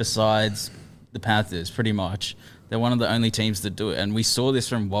 besides the Panthers. Pretty much, they're one of the only teams that do it, and we saw this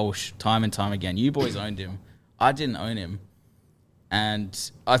from Walsh time and time again. You boys owned him. I didn't own him,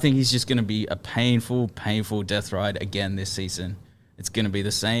 And I think he's just going to be a painful death ride again this season. It's going to be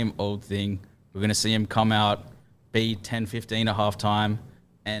the same old thing. We're going to see him come out, be 10-15 at halftime,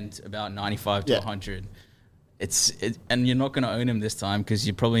 and about 95 to 100. And you're not going to own him this time because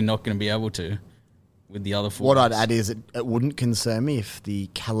you're probably not going to be able to with the other fullbacks. What I'd add is it wouldn't concern me if the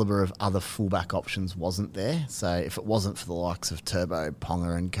calibre of other fullback options wasn't there. So if it wasn't for the likes of Turbo,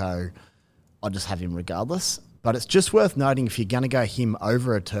 Ponga and co, I'd just have him regardless. But it's just worth noting if you're going to go him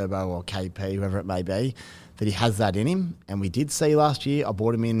over a Turbo or KP, whoever it may be, that he has that in him. And we did see last year, I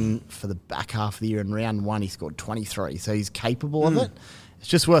bought him in for the back half of the year. In round 1, he scored 23. So he's capable of it. It's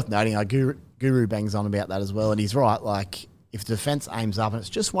just worth noting. Guru bangs on about that as well. And he's right. Like, if the defence aims up and it's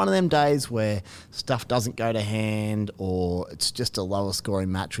just one of them days where stuff doesn't go to hand or it's just a lower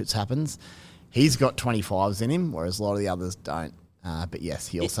scoring match which happens, he's got 25s in him, whereas a lot of the others don't. But yes,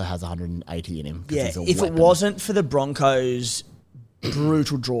 he also has 180 in him. Yeah, he's a if weapon. it wasn't for the Broncos'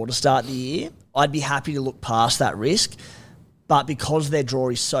 brutal draw to start the year, I'd be happy to look past that risk. But because their draw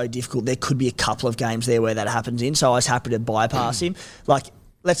is so difficult, there could be a couple of games there where that happens in. So I was happy to bypass him. Like,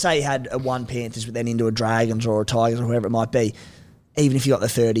 let's say he had a 1 Panthers but then into a Dragons or a Tigers or whoever it might be. Even if you got the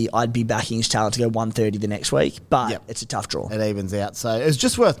 30, I'd be backing his talent to go 130 the next week. But it's a tough draw. It evens out. So it's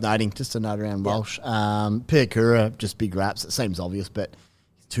just worth noting, just a note around Walsh. Piakura, just big raps. It seems obvious, but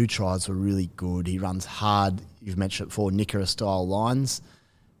his 2 tries were really good. He runs hard. You've mentioned it before, Nickera-style lines.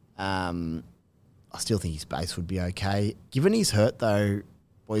 I still think his base would be okay. Given he's hurt, though,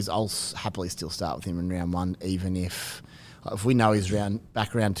 boys, I'll happily still start with him in round 1, even if we know he's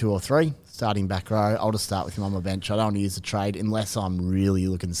back round 2 or 3, starting back row, I'll just start with him on my bench. I don't want to use the trade unless I'm really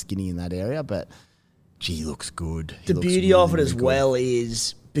looking skinny in that area, but gee, he looks good. The beauty of it as well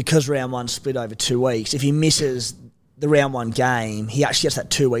is because round 1 split over 2 weeks, if he misses the round 1 game, he actually gets that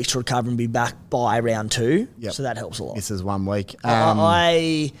 2 weeks to recover and be back by round 2. Yep. So that helps a lot. Misses 1 week.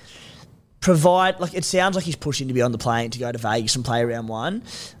 I provide, like, it sounds like he's pushing to be on the plane to go to Vegas and play round 1.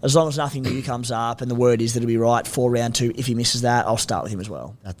 As long as nothing new comes up and the word is that it'll be right for round 2, if he misses that, I'll start with him as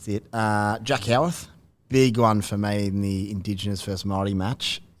well. That's it. Jack Howarth, big one for me in the Indigenous versus Māori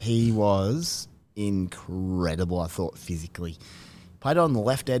match. He was incredible, I thought, physically. Played on the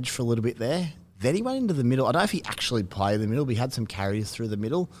left edge for a little bit there. Then he went into the middle. I don't know if he actually played the middle, but he had some carries through the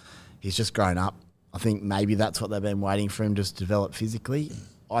middle. He's just grown up. I think maybe that's what they've been waiting for him, just to develop physically.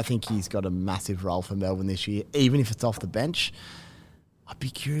 I think he's got a massive role for Melbourne this year, even if it's off the bench. I'd be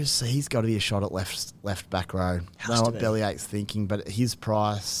curious. So he's got to be a shot at left back row. I don't know what Bellyache's thinking, but at his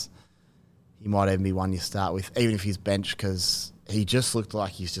price, he might even be one you start with, even if he's bench, because he just looked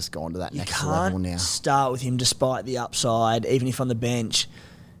like he's just gone to that next level now. You can't start with him despite the upside, even if on the bench,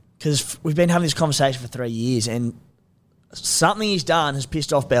 because we've been having this conversation for 3 years and something he's done has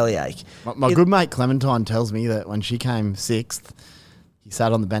pissed off Bellyache. My good mate Clementine tells me that when she came 6th, he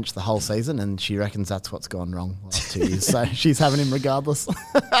sat on the bench the whole season, and she reckons that's what's gone wrong the last 2 years. So she's having him regardless.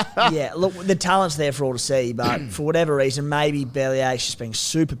 Yeah, look, the talent's there for all to see, but for whatever reason, maybe Bellyache's just being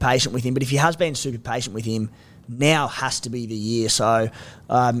super patient with him. But if he has been super patient with him, now has to be the year. So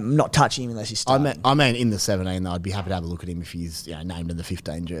I'm not touching him unless he's starting. I mean, in the 17, though, I'd be happy to have a look at him if he's named in the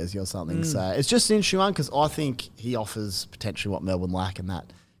 15 jersey or something. So it's just an interesting one because I think he offers potentially what Melbourne lack in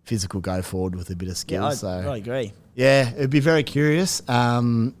that physical go forward with a bit of skill. Yeah, I agree. Yeah, it'd be very curious.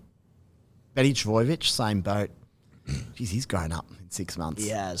 Benny Trbojevic, same boat. Jeez, he's grown up in 6 months.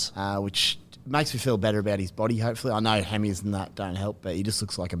 He has. Which makes me feel better about his body, hopefully. I know hammies and that don't help, but he just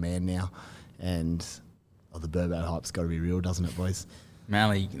looks like a man now. And the Burbo hype's got to be real, doesn't it, boys?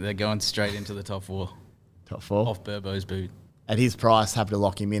 Manly, they're going straight into the top 4. Top 4? Off Burbo's boot. At his price, happy to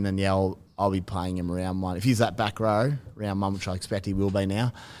lock him in, and I'll be playing him round 1. If he's that back row, round 1, which I expect he will be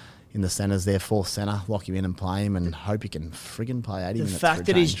now, in the centres there, 4th centre, lock him in and play him and hope he can friggin' play 80 minutes. The fact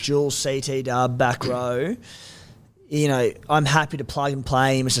that he's dual CT dub back row, I'm happy to plug and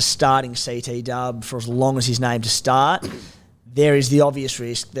play him as a starting CT dub for as long as he's named to start. There is the obvious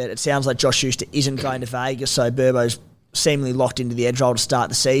risk that it sounds like Josh Schuster isn't going to Vegas, so Burbo's seemingly locked into the edge role to start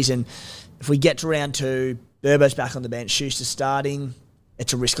the season. If we get to round 2, Burbo's back on the bench, Schuster's starting,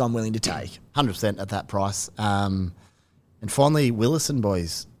 it's a risk I'm willing to take. 100% at that price. And finally, Willison,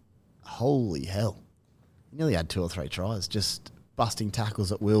 boys. Holy hell. He nearly had 2 or 3 tries, just busting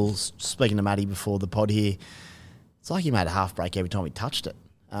tackles at wills. Speaking to Matty before the pod here, it's like he made a half break every time he touched it.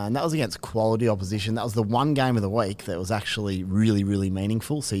 And that was against quality opposition. That was the one game of the week that was actually really, really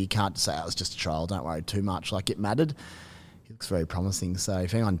meaningful. So you can't say, it was just a trial, don't worry too much. Like, it mattered. He looks very promising. So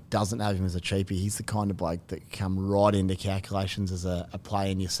if anyone doesn't have him as a cheapie, he's the kind of bloke that can come right into calculations as a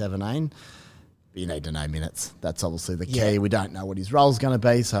play in your 17. But you need to know minutes. That's obviously the key. Yeah. We don't know what his role's going to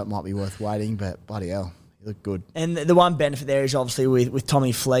be, so it might be worth waiting. But bloody hell, He looked good. And the one benefit there is obviously with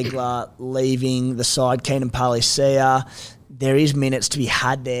Tommy Flegler leaving the side, Keenan Palacia, there is minutes to be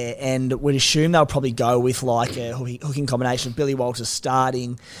had there, and we'd assume they'll probably go with like a hooking combination of Billy Walters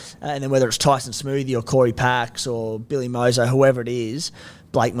starting, and then whether it's Tyson Smoothie or Corey Pax or Billy Moser, whoever it is,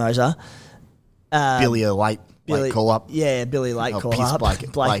 Blake Moser. Billy a late call-up. Yeah, Billy late Oh, call-up. piss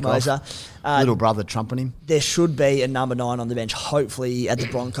Blake Moser. Little brother trumping him. There should be a number 9 on the bench, hopefully at the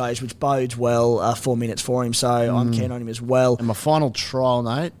Broncos, which bodes well 4 minutes for him, so I'm keen on him as well. And my final trial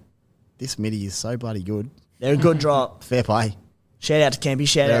note, this midi is so bloody good. They're a good drop. Fair play. Shout out to Kempy.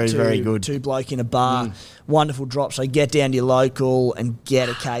 Shout out to very good. Two Bloke in a Bar. Wonderful drop. So get down to your local and get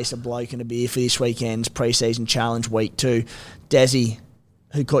a case of Bloke in a Beer for this weekend's pre-season challenge week 2. Desi,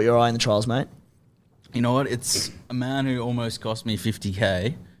 who caught your eye in the trials, mate? You know what? It's a man who almost cost me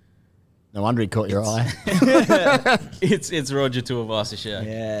 50K. No wonder he caught your eye. It's Roger Tuivasa-Sheck.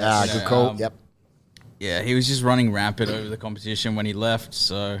 Yeah. Good call. Yep. Yeah, he was just running rampant over the competition when he left.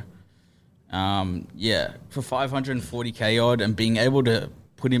 So, for 540K odd and being able to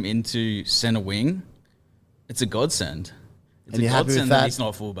put him into centre wing, it's a godsend. It's And a you're happy with godsend that? He's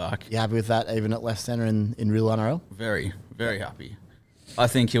not fullback. You happy with that, even at left centre in real NRL? Very, very happy. I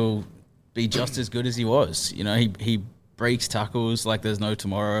think he'll be just as good as he was. You know, he breaks tackles like there's no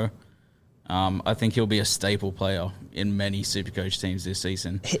tomorrow. I think he'll be a staple player in many Supercoach teams this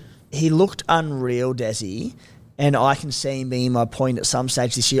season. He looked unreal, Desi, and I can see him being my point at some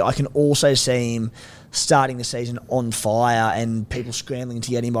stage this year. I can also see him starting the season on fire and people scrambling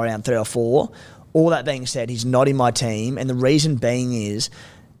to get him by around 3 or 4. All that being said, he's not in my team, and the reason being is,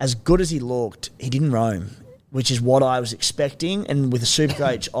 as good as he looked, he didn't roam, which is what I was expecting, and with a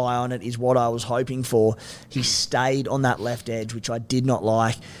Supercoach eye on it is what I was hoping for. He stayed on that left edge, which I did not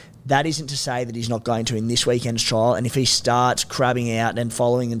like. That isn't to say that he's not going to in this weekend's trial, and if he starts crabbing out and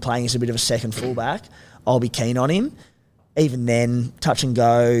following and playing as a bit of a second fullback, I'll be keen on him. Even then, touch and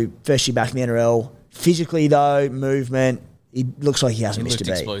go, first year back in the NRL. Physically, though, movement, he looks like he hasn't missed a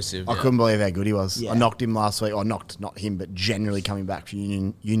beat. Explosive. I couldn't believe how good he was. Yeah. I knocked him last week. Or not him, but generally coming back for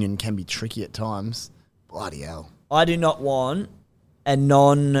Union can be tricky at times. Bloody hell. I do not want a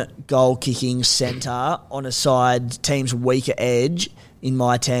non-goal kicking centre on a side team's weaker edge in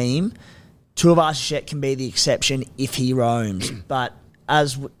my team. Tuivasa-Sheck can be the exception if he roams, but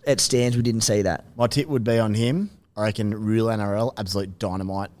as it stands, we didn't see that. My tip would be on him. I reckon real NRL, absolute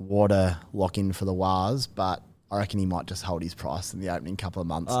dynamite, water lock-in for the Wars, but I reckon he might just hold his price in the opening couple of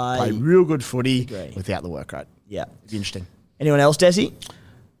months. Play real good footy agree. without the work rate. Yeah. It'd be interesting. Anyone else, Desi?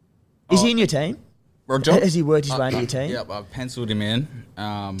 Is he in your team? Roger? Has he worked his way into your team? Yep, I've penciled him in.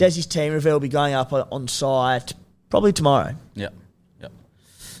 Desi's team reveal will be going up on site probably tomorrow. Yep.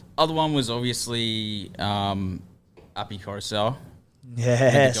 Other one was obviously Appy Coruscant. Yes.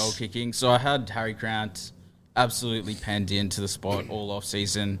 With the goal kicking. So I had Harry Grant absolutely penned into the spot all off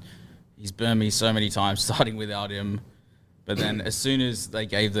season. He's burned me so many times starting without him. But then as soon as they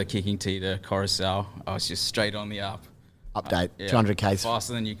gave the kicking tee to Coruscant, I was just straight on the up. Update, 200Ks.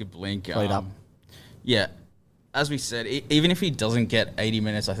 Faster than you could blink. Played up. Yeah. As we said, even if he doesn't get 80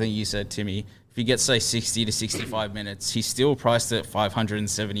 minutes, I think you said, Timmy, if he gets, say, 60 to 65 minutes, he's still priced at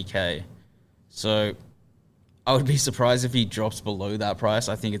 570K. So I would be surprised if he drops below that price.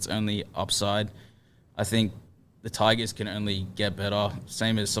 I think it's only upside. I think the Tigers can only get better,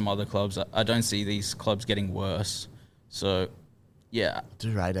 same as some other clubs. I don't see these clubs getting worse. So, yeah.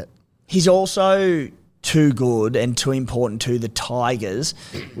 Do rate it. He's also too good and too important to the Tigers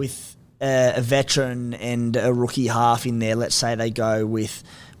with a veteran and a rookie half in there. Let's say they go with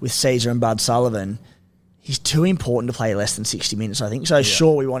Caesar and Bud Sullivan. He's too important to play less than 60 minutes, I think. So,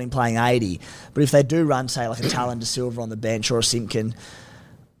 sure, we want him playing 80. But if they do run, say, like a Talon De Silva on the bench or a Simpkin,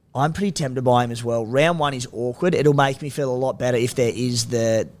 I'm pretty tempted by him as well. Round 1 is awkward. It'll make me feel a lot better if there is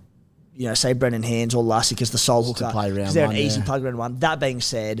the, say Brendan Hands or Lussick as the sole hooker. To play round because they're an 1, easy plug round 1. That being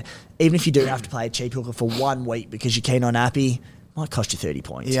said, even if you do have to play a cheap hooker for 1 week because you're keen on Appy, might cost you 30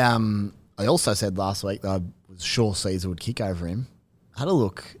 points. Yeah, I also said last week that I was sure Caesar would kick over him. I had a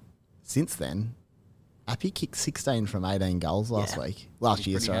look since then. Appy kicked 16 from 18 goals last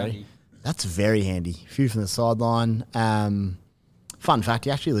year, sorry. Handy. That's very handy. A few from the sideline. Fun fact,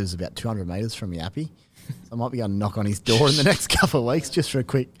 he actually lives about 200 metres from me, Appy. So I might be going to knock on his door in the next couple of weeks just for a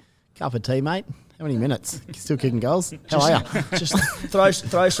quick cup of tea, mate. How many minutes? Still kicking goals? How are you? Just throw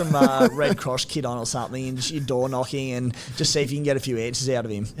some Red Cross kit on or something and just your door knocking and just see if you can get a few answers out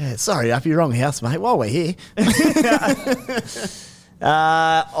of him. Yeah, sorry, Appy, wrong house, mate. While we're here.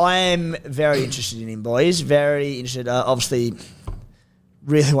 I am very interested in him, boys. Very interested. Obviously,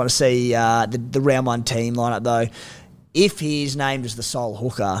 really want to see the round 1 team lineup, though. If he is named as the sole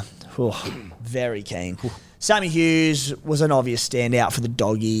hooker, Very keen. Sammy Hughes was an obvious standout for the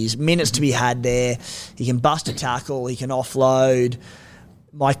Doggies. Minutes to be had there. He can bust a tackle. He can offload.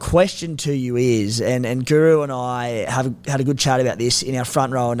 My question to you is, and Guru and I have had a good chat about this in our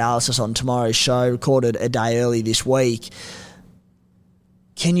front row analysis on tomorrow's show, recorded a day early this week.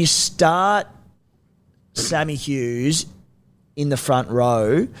 Can you start Sammy Hughes in the front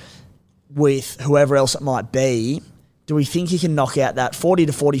row with whoever else it might be? Do we think he can knock out that 40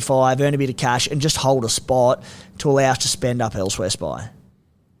 to 45, earn a bit of cash, and just hold a spot to allow us to spend up elsewhere, Spy?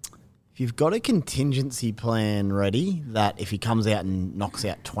 If you've got a contingency plan ready that if he comes out and knocks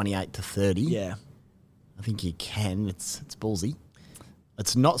out 28 to 30, I think you can. It's ballsy.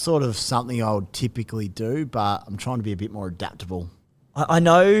 It's not sort of something I would typically do, but I'm trying to be a bit more adaptable. I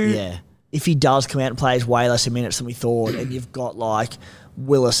know if he does come out and plays way less minutes than we thought, and you've got like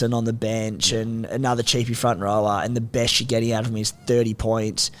Willison on the bench and another cheapy front rower, and the best you're getting out of him is 30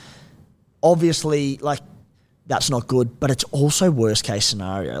 points. Obviously, like, that's not good, but it's also worst case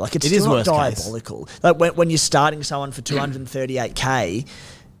scenario. Like, it is not diabolical. Case. Like when you're starting someone for 238k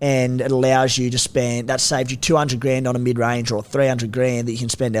and it allows you to spend, that saves you 200 grand on a mid range or 300 grand that you can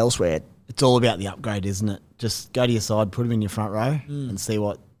spend elsewhere. It's all about the upgrade, isn't it? Just go to your side, put him in your front row and see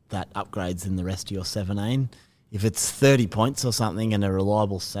what that upgrades in the rest of your 17. If it's 30 points or something and a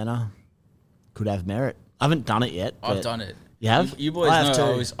reliable centre, could have merit. I haven't done it yet. I've done it. You have? You boys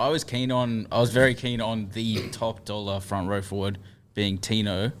know I was very keen on the top dollar front row forward being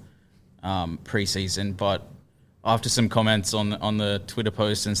Tino pre-season, but after some comments on the Twitter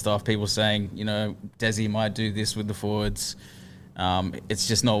posts and stuff, people saying, Desi might do this with the forwards. It's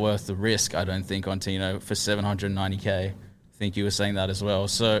just not worth the risk, I don't think, on Tino for 790k. I think you were saying that as well.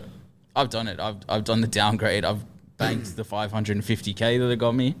 So I've done it. I've done the downgrade. I've banked the 550k that they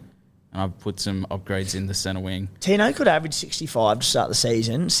got me, and I've put some upgrades in the centre wing. Tino could average 65 to start the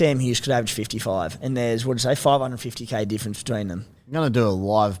season. Sam Hughes could average 55. And there's, 550k difference between them. I'm going to do a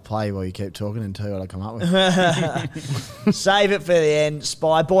live play while you keep talking and tell you what I come up with. Save it for the end.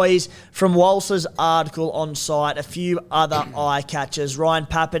 Spy Boys, from Walsh's article on site, a few other eye catchers. Ryan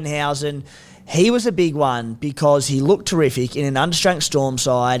Pappenhausen, he was a big one because he looked terrific in an understrength Storm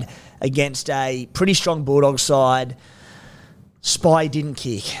side against a pretty strong Bulldog side. Spy didn't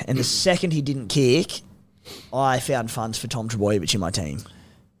kick, and the second he didn't kick, I found funds for Tom Trbojevic in my team.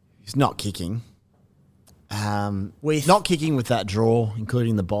 He's not kicking. Not kicking with that draw,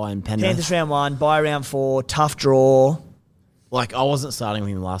 including the bye and Penrith. Panthers round 1, bye round 4, tough draw. Like, I wasn't starting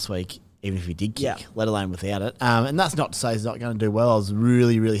with him last week, even if he did kick, let alone without it. And that's not to say he's not going to do well. I was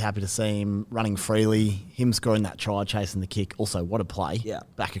really, really happy to see him running freely, him scoring that try, chasing the kick. Also, what a play. Yeah.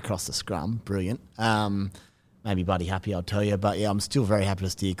 Back across the scrum. Brilliant. Maybe Buddy happy, I'll tell you. But, I'm still very happy to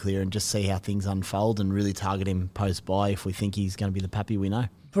steer clear and just see how things unfold and really target him post-bye if we think he's going to be the Pappy we know.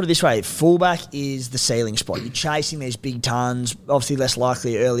 Put it this way, fullback is the ceiling spot. You're chasing these big tons, obviously less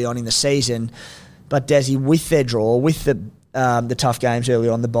likely early on in the season. But Desi, with their draw, with the tough games early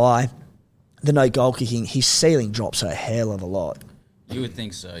on, the bye, the no goal kicking, his ceiling drops a hell of a lot. You would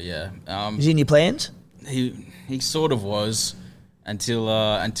think so, yeah. Is he in your plans? He sort of was until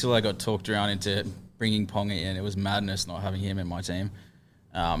I got talked around into bringing Ponga in. It was madness not having him in my team.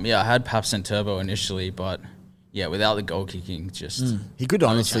 I had Paps and Turbo initially, but without the goal kicking, just he could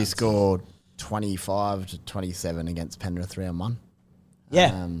honestly score 25 to 27 against Penrith round 1.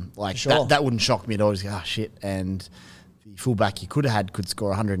 Yeah, sure. that wouldn't shock me at all. Just go, shit, and the fullback he could have had could score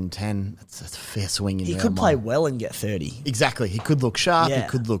 110. That's a fair swing in. He could play well and get 30. Exactly. He could look sharp. Yeah. He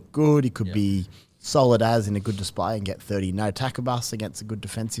could look good. He could be solid as in a good display and get 30. No tackle bus against a good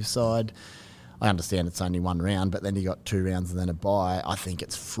defensive side. I understand it's only one round, but then you got 2 rounds and then a bye. I think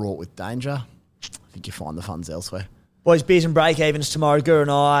it's fraught with danger. I think you find the funds elsewhere. Boys, beers and break-evens tomorrow. Guru and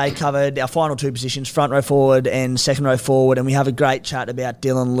I covered our final 2 positions, front row forward and second row forward, and we have a great chat about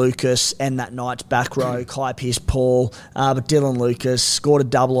Dylan Lucas and that night's back row, Kai Pearce-Paul. But Dylan Lucas scored a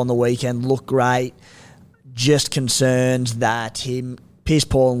double on the weekend, looked great. Just concerned that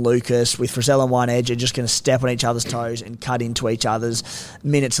Pearce-Paul and Lucas, with Frizzell on one edge, are just going to step on each other's toes and cut into each other's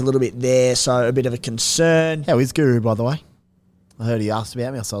minutes a little bit there, so a bit of a concern. How is Guru, by the way? I heard he asked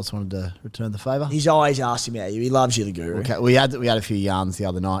about me, so I just wanted to return the favour. He's always asking about you. He loves you, the Guru. Okay, we had a few yarns the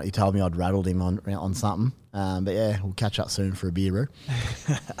other night. He told me I'd rattled him on something. But we'll catch up soon for a beer.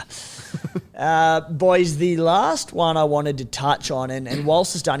 Boys, the last one I wanted to touch on, and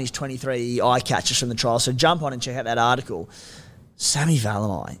Walsh has done his 23 eye catches from the trial, so jump on and check out that article. Sammy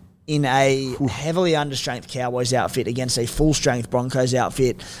Valemai in a heavily understrength Cowboys outfit against a full-strength Broncos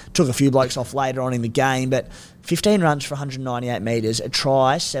outfit. Took a few blokes off later on in the game, but 15 runs for 198 metres, a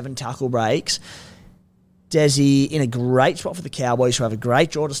try, 7 tackle breaks. Desi in a great spot for the Cowboys, who have a great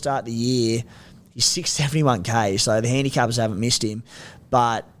draw to start the year. He's 671k, so the handicappers haven't missed him.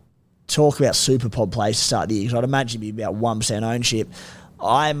 But talk about super pod plays to start the year, because I'd imagine it'd be about 1% ownership.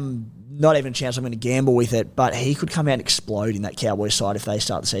 I'm not even a chance I'm going to gamble with it, but he could come out and explode in that Cowboys side if they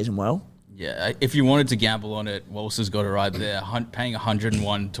start the season well. Yeah, if you wanted to gamble on it, Walsh has got it right there. Paying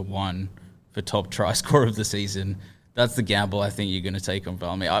 101 to 1 for top try scorer of the season. That's the gamble I think you're going to take on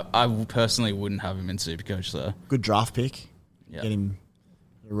Valmy. I personally wouldn't have him in Supercoach, though. Good draft pick. Yep. Get him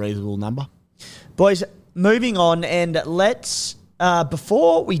a reasonable number. Boys, moving on, and let's,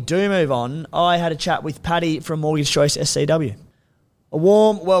 before we do move on, I had a chat with Paddy from Mortgage Choice SCW. A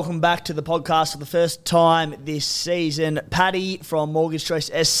warm welcome back to the podcast for the first time this season. Paddy from Mortgage Choice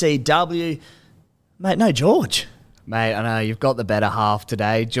SCW. Mate, no George. Mate, I know you've got the better half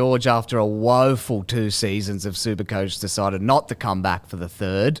today. George, after a woeful 2 seasons of Supercoach, decided not to come back for the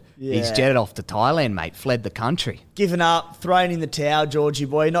third. Yeah. He's jetted off to Thailand, mate. Fled the country. Given up, thrown in the towel, Georgie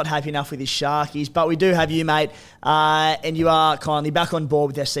boy. Not happy enough with his Sharkies, but we do have you, mate, and you are kindly back on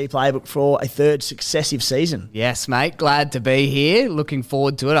board with SC Playbook for a third successive season. Yes, mate. Glad to be here. Looking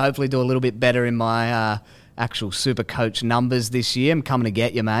forward to it. Hopefully do a little bit better in my actual Supercoach numbers this year. I'm coming to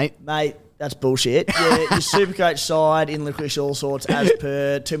get you, mate. Mate, that's bullshit. Yeah, your Supercoach side in licorice all sorts as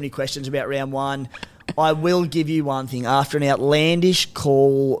per. Too many questions about round one. I will give you one thing. After an outlandish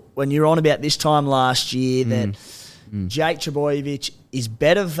call when you're on about this time last year that Jake Trebojevic is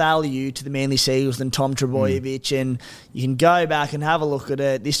better value to the Manly Seagulls than Tom Trebojevic, and you can go back and have a look at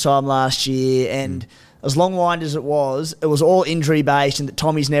it this time last year, and as long-winded as it was all injury-based, and that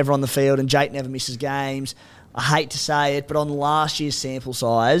Tommy's never on the field and Jake never misses games. I hate to say it, but on last year's sample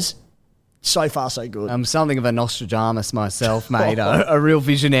size, so far, so good. I'm something of a Nostradamus myself, mate. a real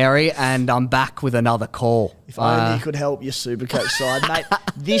visionary, and I'm back with another call. If only you could help your Supercoach side, mate.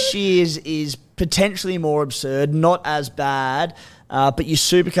 This year's is potentially more absurd, not as bad, but your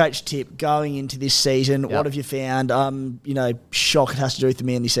Supercoach tip going into this season, what have you found? Shock it has to do with the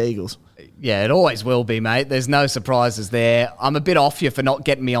Manly Seagulls. Yeah, it always will be, mate. There's no surprises there. I'm a bit off you for not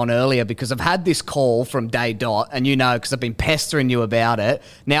getting me on earlier because I've had this call from day dot, and because I've been pestering you about it.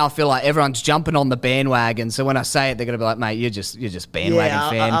 Now I feel like everyone's jumping on the bandwagon. So when I say it, they're going to be like, mate, you're just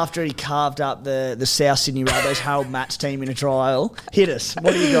bandwagon fan. After he carved up the South Sydney Rabbitohs Harold Matt's team in a trial, hit us.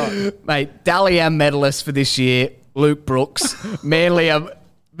 What do you got? Mate, Dally M medalist for this year, Luke Brooks.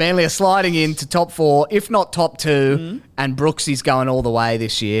 Manly are sliding into top 4, if not top 2, and Brooksy's going all the way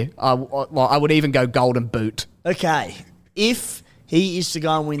this year. I would even go golden boot. Okay, if he is to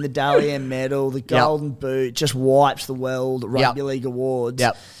go and win the Dally M medal, the golden boot, just wipes the world rugby league awards.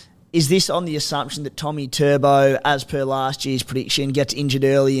 Is this on the assumption that Tommy Turbo, as per last year's prediction, gets injured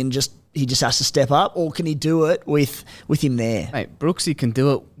early and he just has to step up, or can he do it with him there? Mate, Brooksy can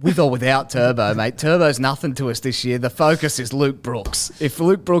do it with or without Turbo, mate. Turbo's nothing to us this year. The focus is Luke Brooks. If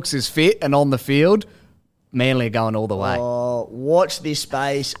Luke Brooks is fit and on the field, Manly are going all the way. Oh, watch this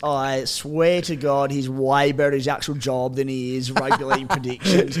space. I swear to God, he's way better at his actual job than he is rugby league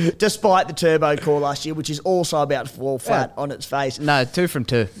predictions, despite the Turbo call last year, which is also about to fall flat on its face. No, 2 from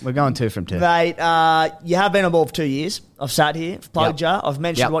 2. We're going 2 from 2. Mate, you have been on board for 2 years. I've sat here, plugged you. I've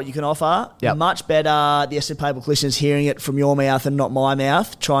mentioned what you can offer. Much better, the SC Playbook listeners hearing it from your mouth and not my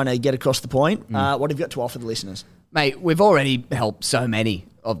mouth, trying to get across the point. What have you got to offer the listeners? Mate, we've already helped so many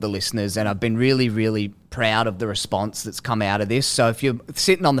of the listeners, and I've been really, really proud of the response that's come out of this. So if you're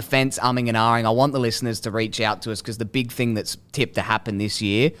sitting on the fence, umming and ahhing, I want the listeners to reach out to us, because the big thing that's tipped to happen this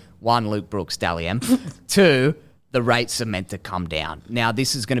year, 1, Luke Brooks, Dally M. 2, the rates are meant to come down. Now,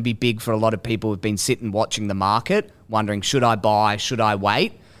 this is going to be big for a lot of people who've been sitting watching the market, wondering, should I buy, should I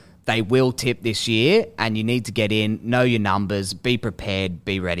wait? They will tip this year, and you need to get in, know your numbers, be prepared,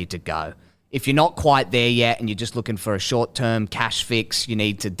 be ready to go. If you're not quite there yet and you're just looking for a short-term cash fix, you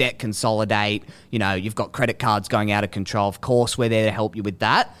need to debt consolidate, you've got credit cards going out of control, of course we're there to help you with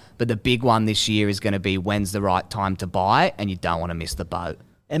that. But the big one this year is going to be when's the right time to buy, and you don't want to miss the boat.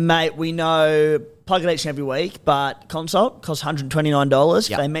 And mate, we know, plug it each and every week, but consult costs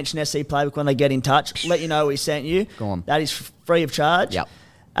 $129. If they mention SC Playbook when they get in touch, let you know we sent you. Go on. That is free of charge. Yep.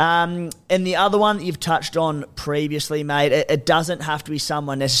 And the other one that you've touched on previously, mate, it doesn't have to be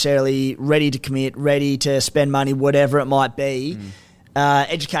someone necessarily ready to commit, ready to spend money, whatever it might be.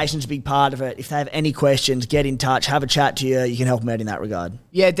 Education's a big part of it. If they have any questions, get in touch, have a chat to you. You can help them out in that regard.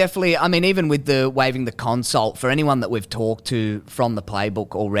 Yeah, definitely. I mean, even with the waiving the consult, for anyone that we've talked to from the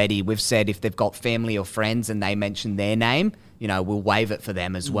Playbook already, we've said if they've got family or friends and they mention their name, we'll waive it for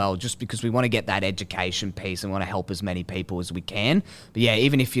them as well, just because we want to get that education piece and want to help as many people as we can. But yeah,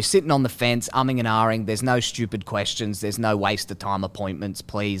 even if you're sitting on the fence, umming and ahhing, there's no stupid questions, there's no waste of time appointments.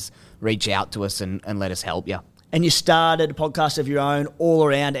 Please reach out to us and let us help you. And you started a podcast of your own all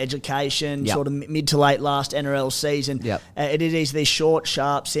around education, Yep. sort of mid to late last NRL season. Yep. It is these short,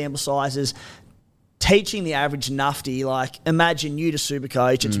 sharp sample sizes. Teaching the average nufty, like imagine you to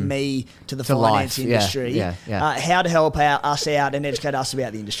Supercoach, it's me to the To finance life, yeah, industry. yeah. How to help us out and educate us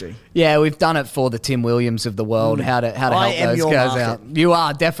about the industry. Yeah, we've done it for the Tim Williams of the world. How to I am help those your guys market. out. You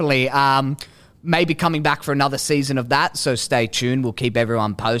are definitely. Maybe coming back for another season of that, so stay tuned. We'll keep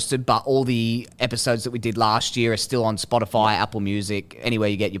everyone posted. But all the episodes that we did last year are still on Spotify, Apple Music, anywhere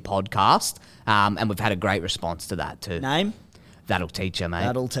you get your podcast. And we've had a great response to that too. Name? That'll teach you, mate.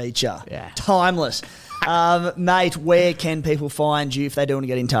 That'll teach you. Yeah. Timeless. Mate, where can people find you if they do want to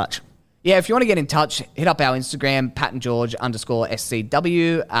get in touch? Yeah, if you want to get in touch, hit up our Instagram,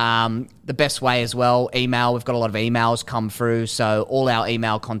 PatandGeorge_SCW. The best way as well, email. We've got a lot of emails come through, so all our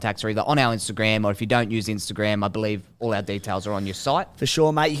email contacts are either on our Instagram, or if you don't use Instagram, I believe all our details are on your site. For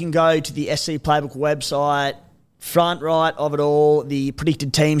sure, mate. You can go to the SC Playbook website. Front right of it all, the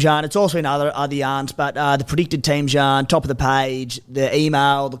predicted teams yarn. It's also in other yarns, but the predicted teams yarn, top of the page, the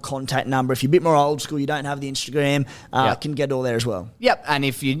email, the contact number. If you're a bit more old school, you don't have the Instagram, can get it all there as well. Yep, and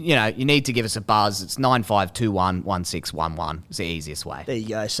if you need to give us a buzz, it's 95211611. It's the easiest way. There you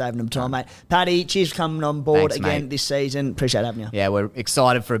go, saving them time, mate. Paddy, cheers for coming on board Thanks, again mate. this season. Appreciate having you. Yeah, we're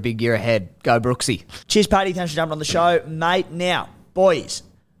excited for a big year ahead. Go Brooksy. Cheers, Paddy. Thanks for jumping on the show, mate. Now, boys,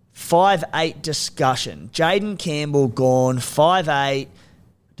 5'8" discussion. Jaden Campbell gone 5'8".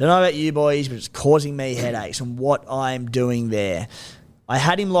 Don't know about you boys, but it's causing me headaches and what I'm doing there. I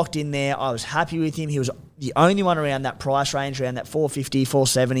had him locked in there. I was happy with him. He was the only one around that price range, around that 450,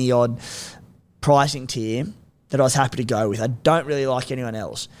 470 odd pricing tier that I was happy to go with. I don't really like anyone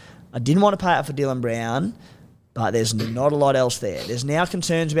else. I didn't want to pay up for Dylan Brown, but there's not a lot else there. There's now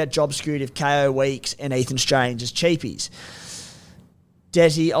concerns about job security of KO Weeks and Ethan Strange as cheapies.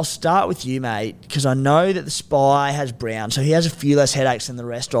 Desi, I'll start with you, mate, because I know that the Spy has Brown, so he has a few less headaches than the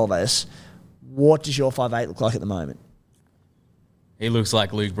rest of us. What does your 5'8" look like at the moment? He looks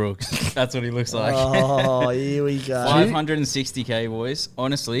like Luke Brooks. That's what he looks like. Oh, here we go. 560k, boys.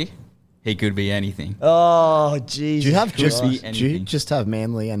 Honestly, he could be anything. Oh, Jesus. Do you have Christ. do you just have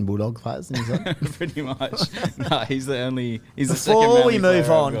Manly and Bulldog players in his side? Pretty much. No, he's the second Before Manly we move player I've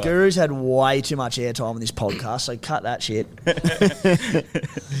on, got. Guru's had way too much airtime on this podcast, so cut that shit.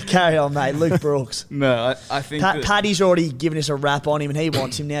 Carry on, mate. Luke Brooks. No, I think that- Paddy's already given us a rap on him, and he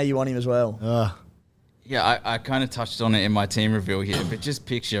wants him. Now you want him as well. Yeah, I kind of touched on it in my team reveal here, but just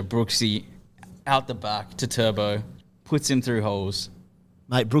picture Brooksy out the back to Turbo, puts him through holes.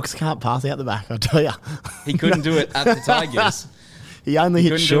 Mate, Brooks can't pass out the back, I tell you. He couldn't do it at the Tigers. He only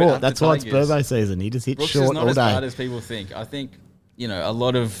hits couldn't do it short. at the That's why it's Tigers. Burbo season. He just hits Brooks short is not all as bad day. as people think. I think, a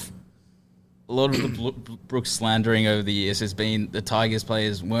lot of the Brooks slandering over the years has been the Tigers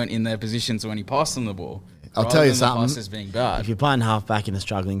players weren't in their positions when he passed them the ball. I'll rather tell you than the something. passes being bad. If you're playing halfback in a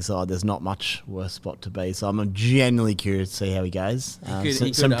struggling side, there's not much worse spot to be. So I'm genuinely curious to see how he goes. He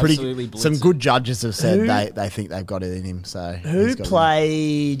could absolutely blitz some it. good judges have said they think they've got it in him. So Who he's got it in him.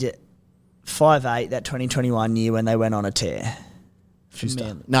 played 5'8" that 2021 year when they went on a tear?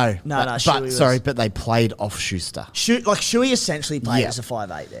 Schuster. No, Shuey was- but they played off Schuster. Shuey essentially played Yeah. as a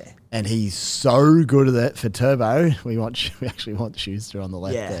 5'8" there. And he's so good at it for Turbo. We actually want Schuster on the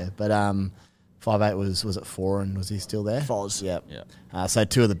left Yeah. there. But 5'8" was it Foran? Was he still there? Foz. Yep. Yeah. So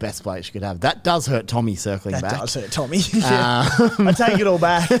two of the best players you could have. That does hurt Tommy circling That back. does hurt Tommy. I take it all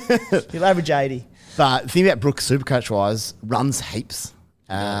back. He'll average 80. But the thing about Brooks, Supercoach wise, runs heaps.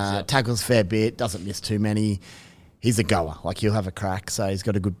 yeah. Tackles a fair bit, doesn't miss too many. He's a goer. Like, he'll have a crack, so he's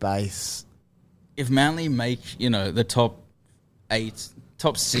got a good base. If Manly make, the top 8,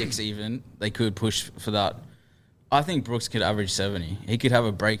 top 6 even, they could push for that. I think Brooks could average 70. He could have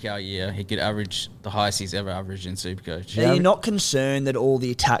a breakout year. He could average the highest he's ever averaged in Supercoach. Are you not concerned that all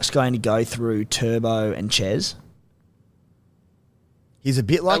the attack's going to go through Turbo and Ches? He's a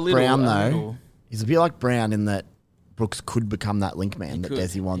bit like little, Brown, a though. little. He's a bit like Brown in that Brooks could become that link man that could.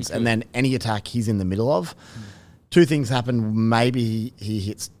 Desi wants. He And could. then any attack he's in the middle of. Two things happen. Maybe he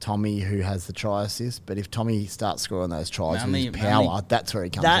hits Tommy, who has the try assist. But if Tommy starts scoring those tries with his power, that's where he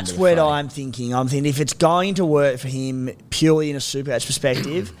comes That's into the what fray. I'm thinking. I'm thinking if it's going to work for him purely in a Supercoach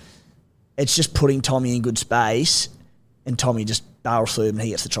perspective, it's just putting Tommy in good space and Tommy just barrels through him and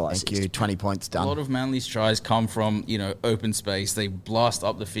he gets the try Thank assist. you. 20 points A done. lot of Manly's tries come from, open space. They blast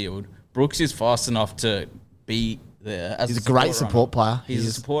up the field. Brooks is fast enough to be there. As He's a great support player. He's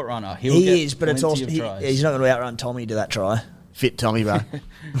a support runner. He'll He get is, but it's plenty also of tries. he's not going to outrun Tommy to that try. Fit Tommy, bro.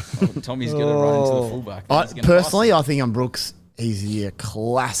 Tommy's going to run into the fullback. I think on Brooks, he's your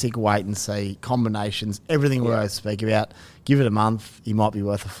classic wait and see combinations, everything we always speak about. Give it a month, he might be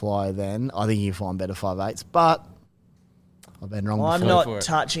worth a flyer then. I think you find better 5'8s, but I've been wrong I'm before. not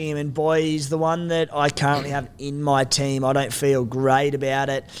touching him, and boy, he's the one that I currently have in my team. I don't feel great about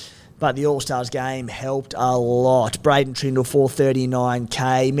it, but the All-Stars game helped a lot. Braden Trindle,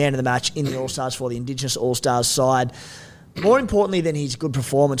 439k, man of the match in the All-Stars for the Indigenous All-Stars side. More importantly than his good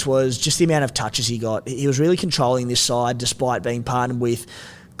performance was just the amount of touches he got. He was really controlling this side despite being partnered with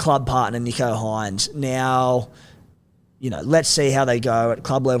club partner Nicho Hines. Now, let's see how they go at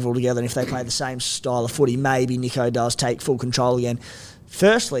club level together, and if they play the same style of footy, maybe Nicho does take full control again.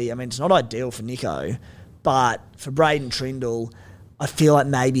 Firstly, it's not ideal for Nicho, but for Braden Trindle, I feel like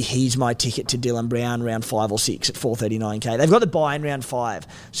maybe he's my ticket to Dylan Brown round 5 or 6 at 439k. They've got the buy in round 5.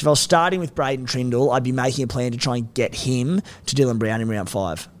 So if I was starting with Braden Trindle, I'd be making a plan to try and get him to Dylan Brown in round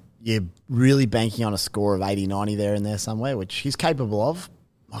 5. You're really banking on a score of 80, 90 there and there somewhere, which he's capable of.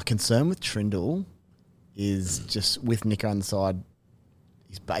 My concern with Trindle is just with Nico on the side,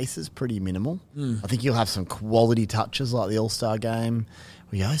 his base is pretty minimal. I think he'll have some quality touches like the All-Star game.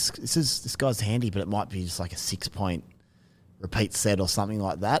 This guy's handy, but it might be just like a 6-point repeat set or something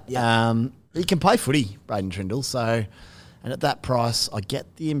like that. Yeah. He can play footy, Braden Trindle. So, and at that price, I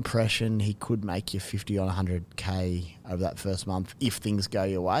get the impression he could make you 50 on 100k over that first month if things go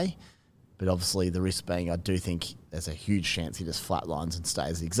your way. But obviously, the risk being, I do think there's a huge chance he just flatlines and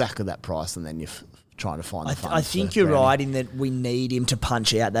stays exactly that price, and then you're trying to find the funds. I think you're right in that we need him to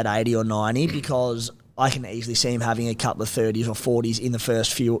punch out that 80 or 90 because I can easily see him having a couple of 30s or 40s in the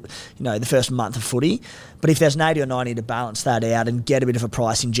first the first month of footy. But if there's an 80 or 90 to balance that out and get a bit of a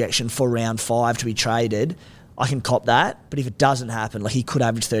price injection for round 5 to be traded, I can cop that. But if it doesn't happen, he could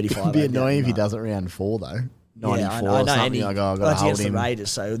average 35. It'd be annoying if he does it round 4 though. 94 I know, or something. I've got to hold him. The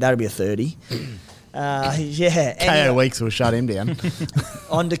Raiders, so that'll be a 30. KO Weeks will shut him down.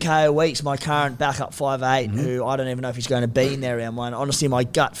 On to KO Weeks, my current backup 5'8", who I don't even know if he's going to be in there round 1. Honestly, my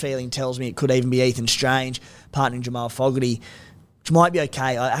gut feeling tells me it could even be Ethan Strange, partnering Jamal Fogarty, which might be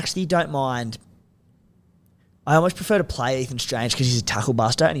okay. I actually don't mind. I almost prefer to play Ethan Strange because he's a tackle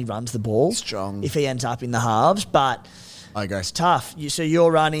buster and he runs the ball. Strong. If he ends up in the halves, but I agree. It's tough. So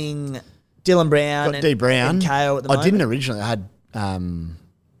you're running Dylan Brown and Brown. And KO at the moment. I didn't originally. I had,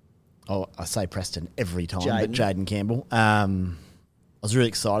 I say Preston every time, but Jaden Campbell. I was really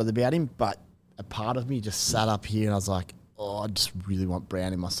excited about him, but a part of me just sat up here and I was like, I just really want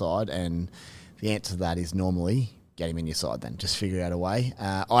Brown in my side. And the answer to that is normally get him in your side then. Just figure out a way.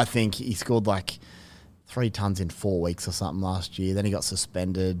 I think he scored 3 tons in 4 weeks or something last year. Then he got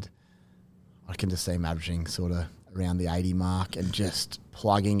suspended. I can just see him averaging sort of around the 80 mark and just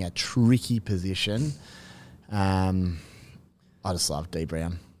plugging a tricky position. I just love D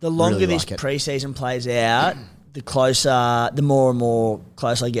Brown. The longer really this preseason plays out, the more and more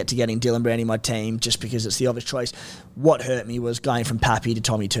close I get to getting Dylan Brown in my team, just because it's the obvious choice. What hurt me was going from Pappy to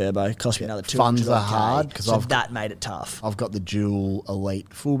Tommy Turbo. It cost me another 200. Funds are hard because that made it tough. I've got the dual elite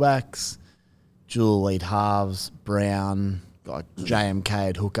fullbacks, dual elite halves, Brown, got JMK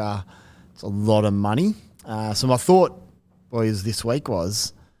at hooker. It's a lot of money. So my thought, boys, this week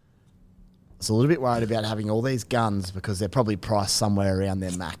was I was a little bit worried about having all these guns because they're probably priced somewhere around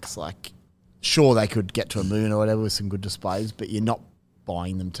their max. Sure, they could get to a moon or whatever with some good displays, but you're not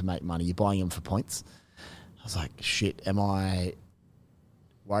buying them to make money. You're buying them for points. I was like, shit, am I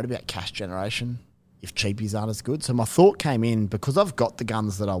worried about cash generation if cheapies aren't as good? So my thought came in, because I've got the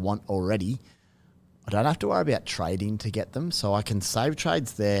guns that I want already, I don't have to worry about trading to get them. So I can save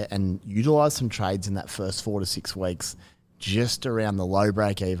trades there and utilise some trades in that first 4 to 6 weeks just around the low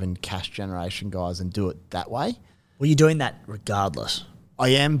break-even cash generation guys and do it that way. Well, you're doing that regardless. I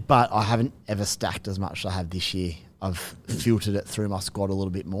am, but I haven't ever stacked as much as I have this year. I've filtered it through my squad a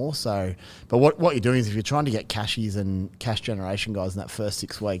little bit more. So, but what you're doing is if you're trying to get cashies and cash generation guys in that first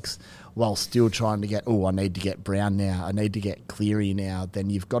 6 weeks while still trying to get, I need to get Brown now, I need to get Cleary now, then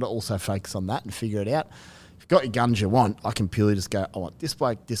you've got to also focus on that and figure it out. If you've got your guns you want, I can purely just go, I want this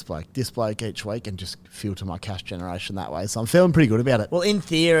bloke, this bloke, this bloke each week and just filter my cash generation that way. So I'm feeling pretty good about it. Well, in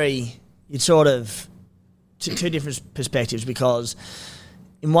theory, it's sort of two different perspectives, because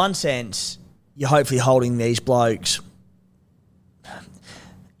in one sense, you're hopefully holding these blokes.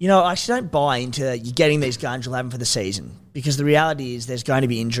 You know, I actually don't buy into you getting these guns, you'll have them for the season. Because the reality is there's going to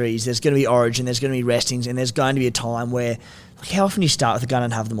be injuries, there's going to be origin, there's going to be restings, and there's going to be a time where, like, how often do you start with a gun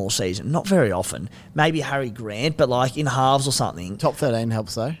and have them all season? Not very often. Maybe Harry Grant, but like in halves or something. Top 13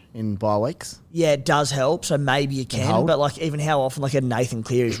 helps though in bye weeks. Yeah, it does help, so maybe you can. But like even how often, like a Nathan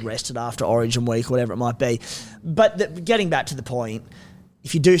Cleary's rested after origin week or whatever it might be. But getting back to the point,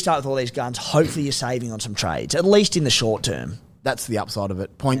 if you do start with all these guns, hopefully you're saving on some trades, at least in the short term. That's the upside of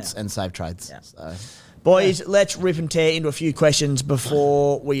it. Points and save trades. Yeah. So, boys, let's rip and tear into a few questions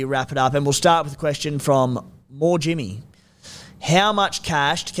before we wrap it up. And we'll start with a question from More Jimmy. How much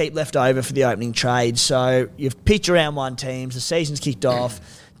cash to keep left over for the opening trade? So you've picked your round one teams. The season's kicked off.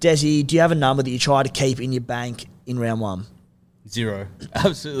 Desi, do you have a number that you try to keep in your bank in round one? 0.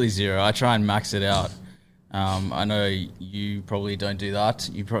 Absolutely 0. I try and max it out. I know you probably don't do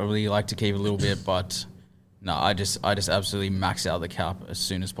that. You probably like to keep a little bit, but... No, I just absolutely max out the cap as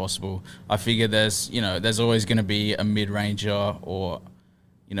soon as possible. I figure there's always going to be a mid-ranger or,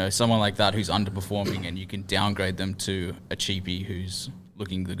 someone like that who's underperforming, and you can downgrade them to a cheapie who's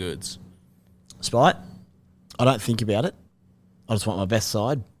looking the goods. Spite? I don't think about it. I just want my best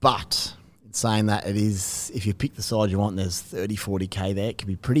side. But in saying that, it is, if you pick the side you want and there's 30, 40K there, it can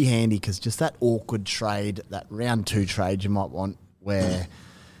be pretty handy because just that awkward trade, that round 2 trade you might want where...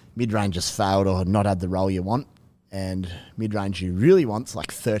 mid-range has failed or not had the role you want, and mid-range you really want's like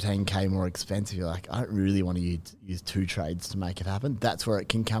 13K more expensive. You're like, I don't really want to use 2 trades to make it happen. That's where it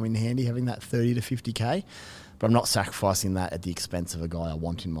can come in handy, having that 30 to 50K. But I'm not sacrificing that at the expense of a guy I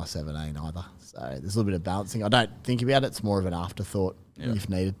want in my 17 either. So there's a little bit of balancing. I don't think about it. It's more of an afterthought if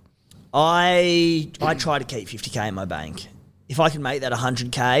needed. I try to keep 50K in my bank. If I can make that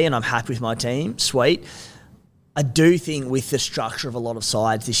 100K and I'm happy with my team, sweet. I do think with the structure of a lot of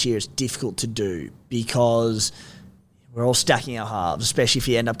sides this year, it's difficult to do because we're all stacking our halves, especially if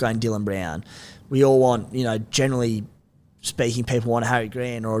you end up going Dylan Brown. We all want, generally speaking, people want a Harry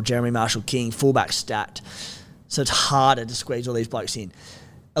Grant or a Jeremy Marshall-King fullback stacked. So it's harder to squeeze all these blokes in.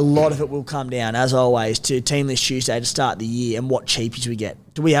 A lot of it will come down, as always, to Team List Tuesday to start the year and what cheapies we get.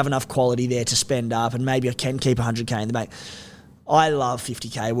 Do we have enough quality there to spend up? And maybe I can keep 100K in the bank. I love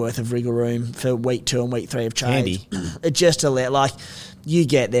 50K worth of wriggle room for week 2 and week 3 of trades. It just you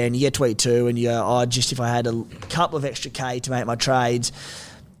get there and you get to week 2 and you go, just if I had a couple of extra K to make my trades,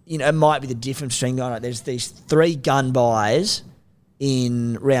 it might be the difference between going, there's these 3 gun buys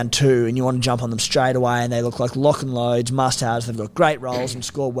in round 2 and you want to jump on them straight away and they look like lock and loads, must-haves, they've got great rolls and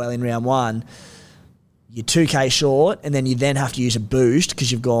scored well in round 1. You're 2K short and then you then have to use a boost because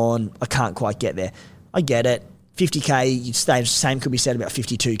you've gone, I can't quite get there. I get it. 50K, same could be said about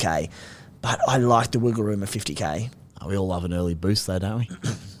 52K. But I like the wiggle room of 50K. Oh, we all love an early boost though, don't we?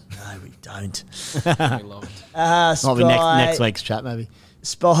 No, we don't. We love it. Might be next week's chat maybe.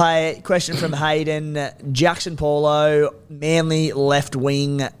 Spy, question from Hayden. Jackson Paulo, Manly left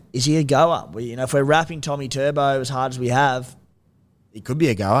wing. Is he a goer? If we're wrapping Tommy Turbo as hard as we have. It could be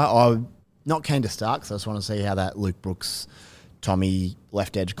a goer. I'm not keen to start because I just want to see how that Luke Brooks... Tommy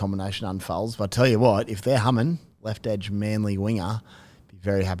left edge combination unfolds. But I tell you what, if they're humming, left edge Manly winger, be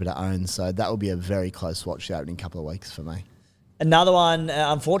very happy to own. So that will be a very close watch the opening couple of weeks for me. Another one,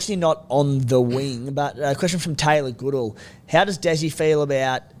 unfortunately not on the wing, but a question from Taylor Goodall. How does Desi feel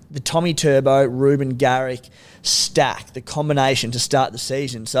about the Tommy Turbo, Ruben Garrick stack, the combination to start the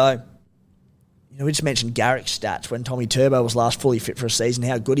season? So, we just mentioned Garrick's stats when Tommy Turbo was last fully fit for a season,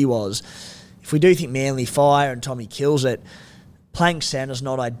 how good he was. If we do think Manly fire and Tommy kills it, playing centre's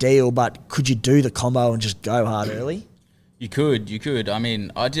not ideal, but could you do the combo and just go hard early? You could. I mean,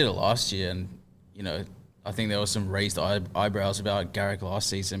 I did it last year, and I think there was some raised eyebrows about Garrick last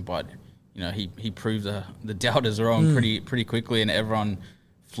season, but he proved the doubters wrong pretty quickly, and everyone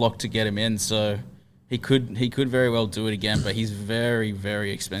flocked to get him in. So he could very well do it again, but he's very,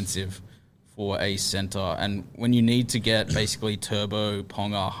 very expensive for a centre. And when you need to get basically Turbo,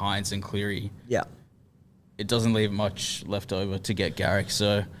 Ponga, Hines, and Cleary, it doesn't leave much left over to get Garrick.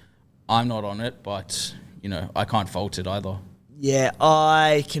 So I'm not on it, but I can't fault it either. Yeah,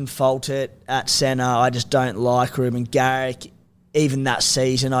 I can fault it at centre. I just don't like Ruben Garrick. Even that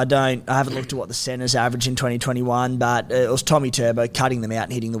season, I haven't looked at what the centres average in 2021, but it was Tommy Turbo cutting them out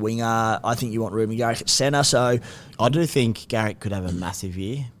and hitting the winger. I think you want Ruben Garrick at centre. So I do think Garrick could have a massive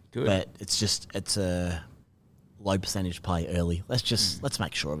year, Good. But it's a low percentage play early. Let's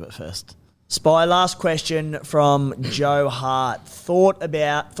make sure of it first. Spy, last question from Joe Hart. Thoughts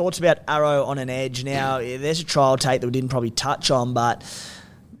about Arrow on an edge. Now, there's a trial tape that we didn't probably touch on, but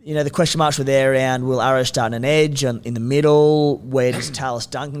the question marks were there around, will Arrow start on an edge in the middle? Where does Tallis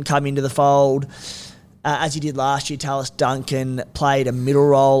Duncan come into the fold? as he did last year, Tallis Duncan played a middle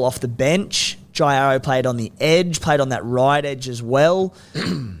role off the bench. Jai Arrow played on the edge, played on that right edge as well,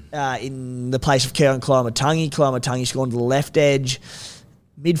 in the place of Kieran Koloamatangi. Koloamatangi's gone to the left edge.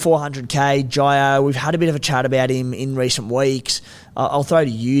 Mid 400k, Jai Arrow, we've had a bit of a chat about him in recent weeks. I'll throw to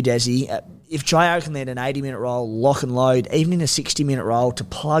you, Desi. If Jai Arrow can land an 80-minute role, lock and load, even in a 60-minute role to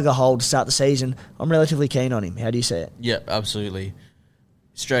plug a hole to start the season, I'm relatively keen on him. How do you see it? Yeah, absolutely.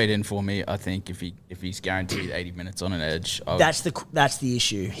 Straight in for me, I think, if he's guaranteed 80 minutes on an edge. That's the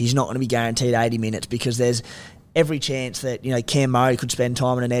issue. He's not going to be guaranteed 80 minutes because there's every chance that Cam Murray could spend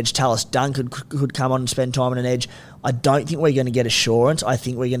time on an edge, Tallis Duncan could come on and spend time on an edge. I don't think we're going to get assurance. I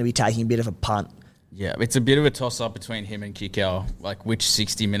think we're going to be taking a bit of a punt. Yeah, it's a bit of a toss-up between him and Kikau. Like, which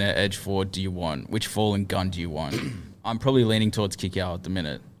 60-minute edge forward do you want? Which falling gun do you want? I'm probably leaning towards Kikau at the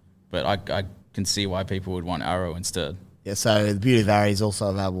minute, but I can see why people would want Arrow instead. Yeah, so the beauty of Arrow is also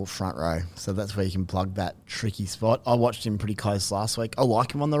available front row, so that's where you can plug that tricky spot. I watched him pretty close last week. I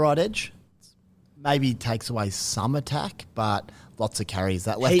like him on the right edge. Maybe takes away some attack, but lots of carries.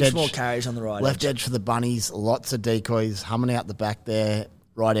 That left Heaps edge, more carries on the right left edge. edge for the bunnies, lots of decoys, humming out the back there.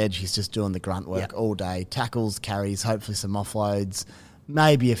 Right edge, he's just doing the grunt work all day. Tackles, carries, hopefully some offloads,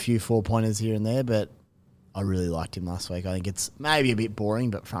 maybe a few 4-pointers here and there, but I really liked him last week. I think it's maybe a bit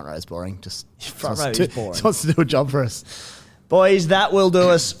boring, but front row is boring. Just front row is boring. Just wants to do a job for us. Boys, that will do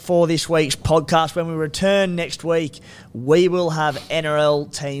us for this week's podcast. When we return next week, we will have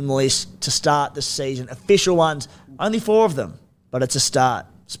NRL team lists to start the season. Official ones, only 4 of them, but it's a start.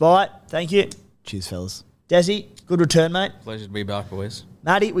 Spite, thank you. Cheers, fellas. Desi, good return, mate. Pleasure to be back, boys.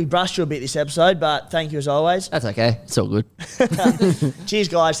 Matty, we brushed you a bit this episode, but thank you as always. That's okay. It's all good. Cheers,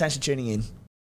 guys. Thanks for tuning in.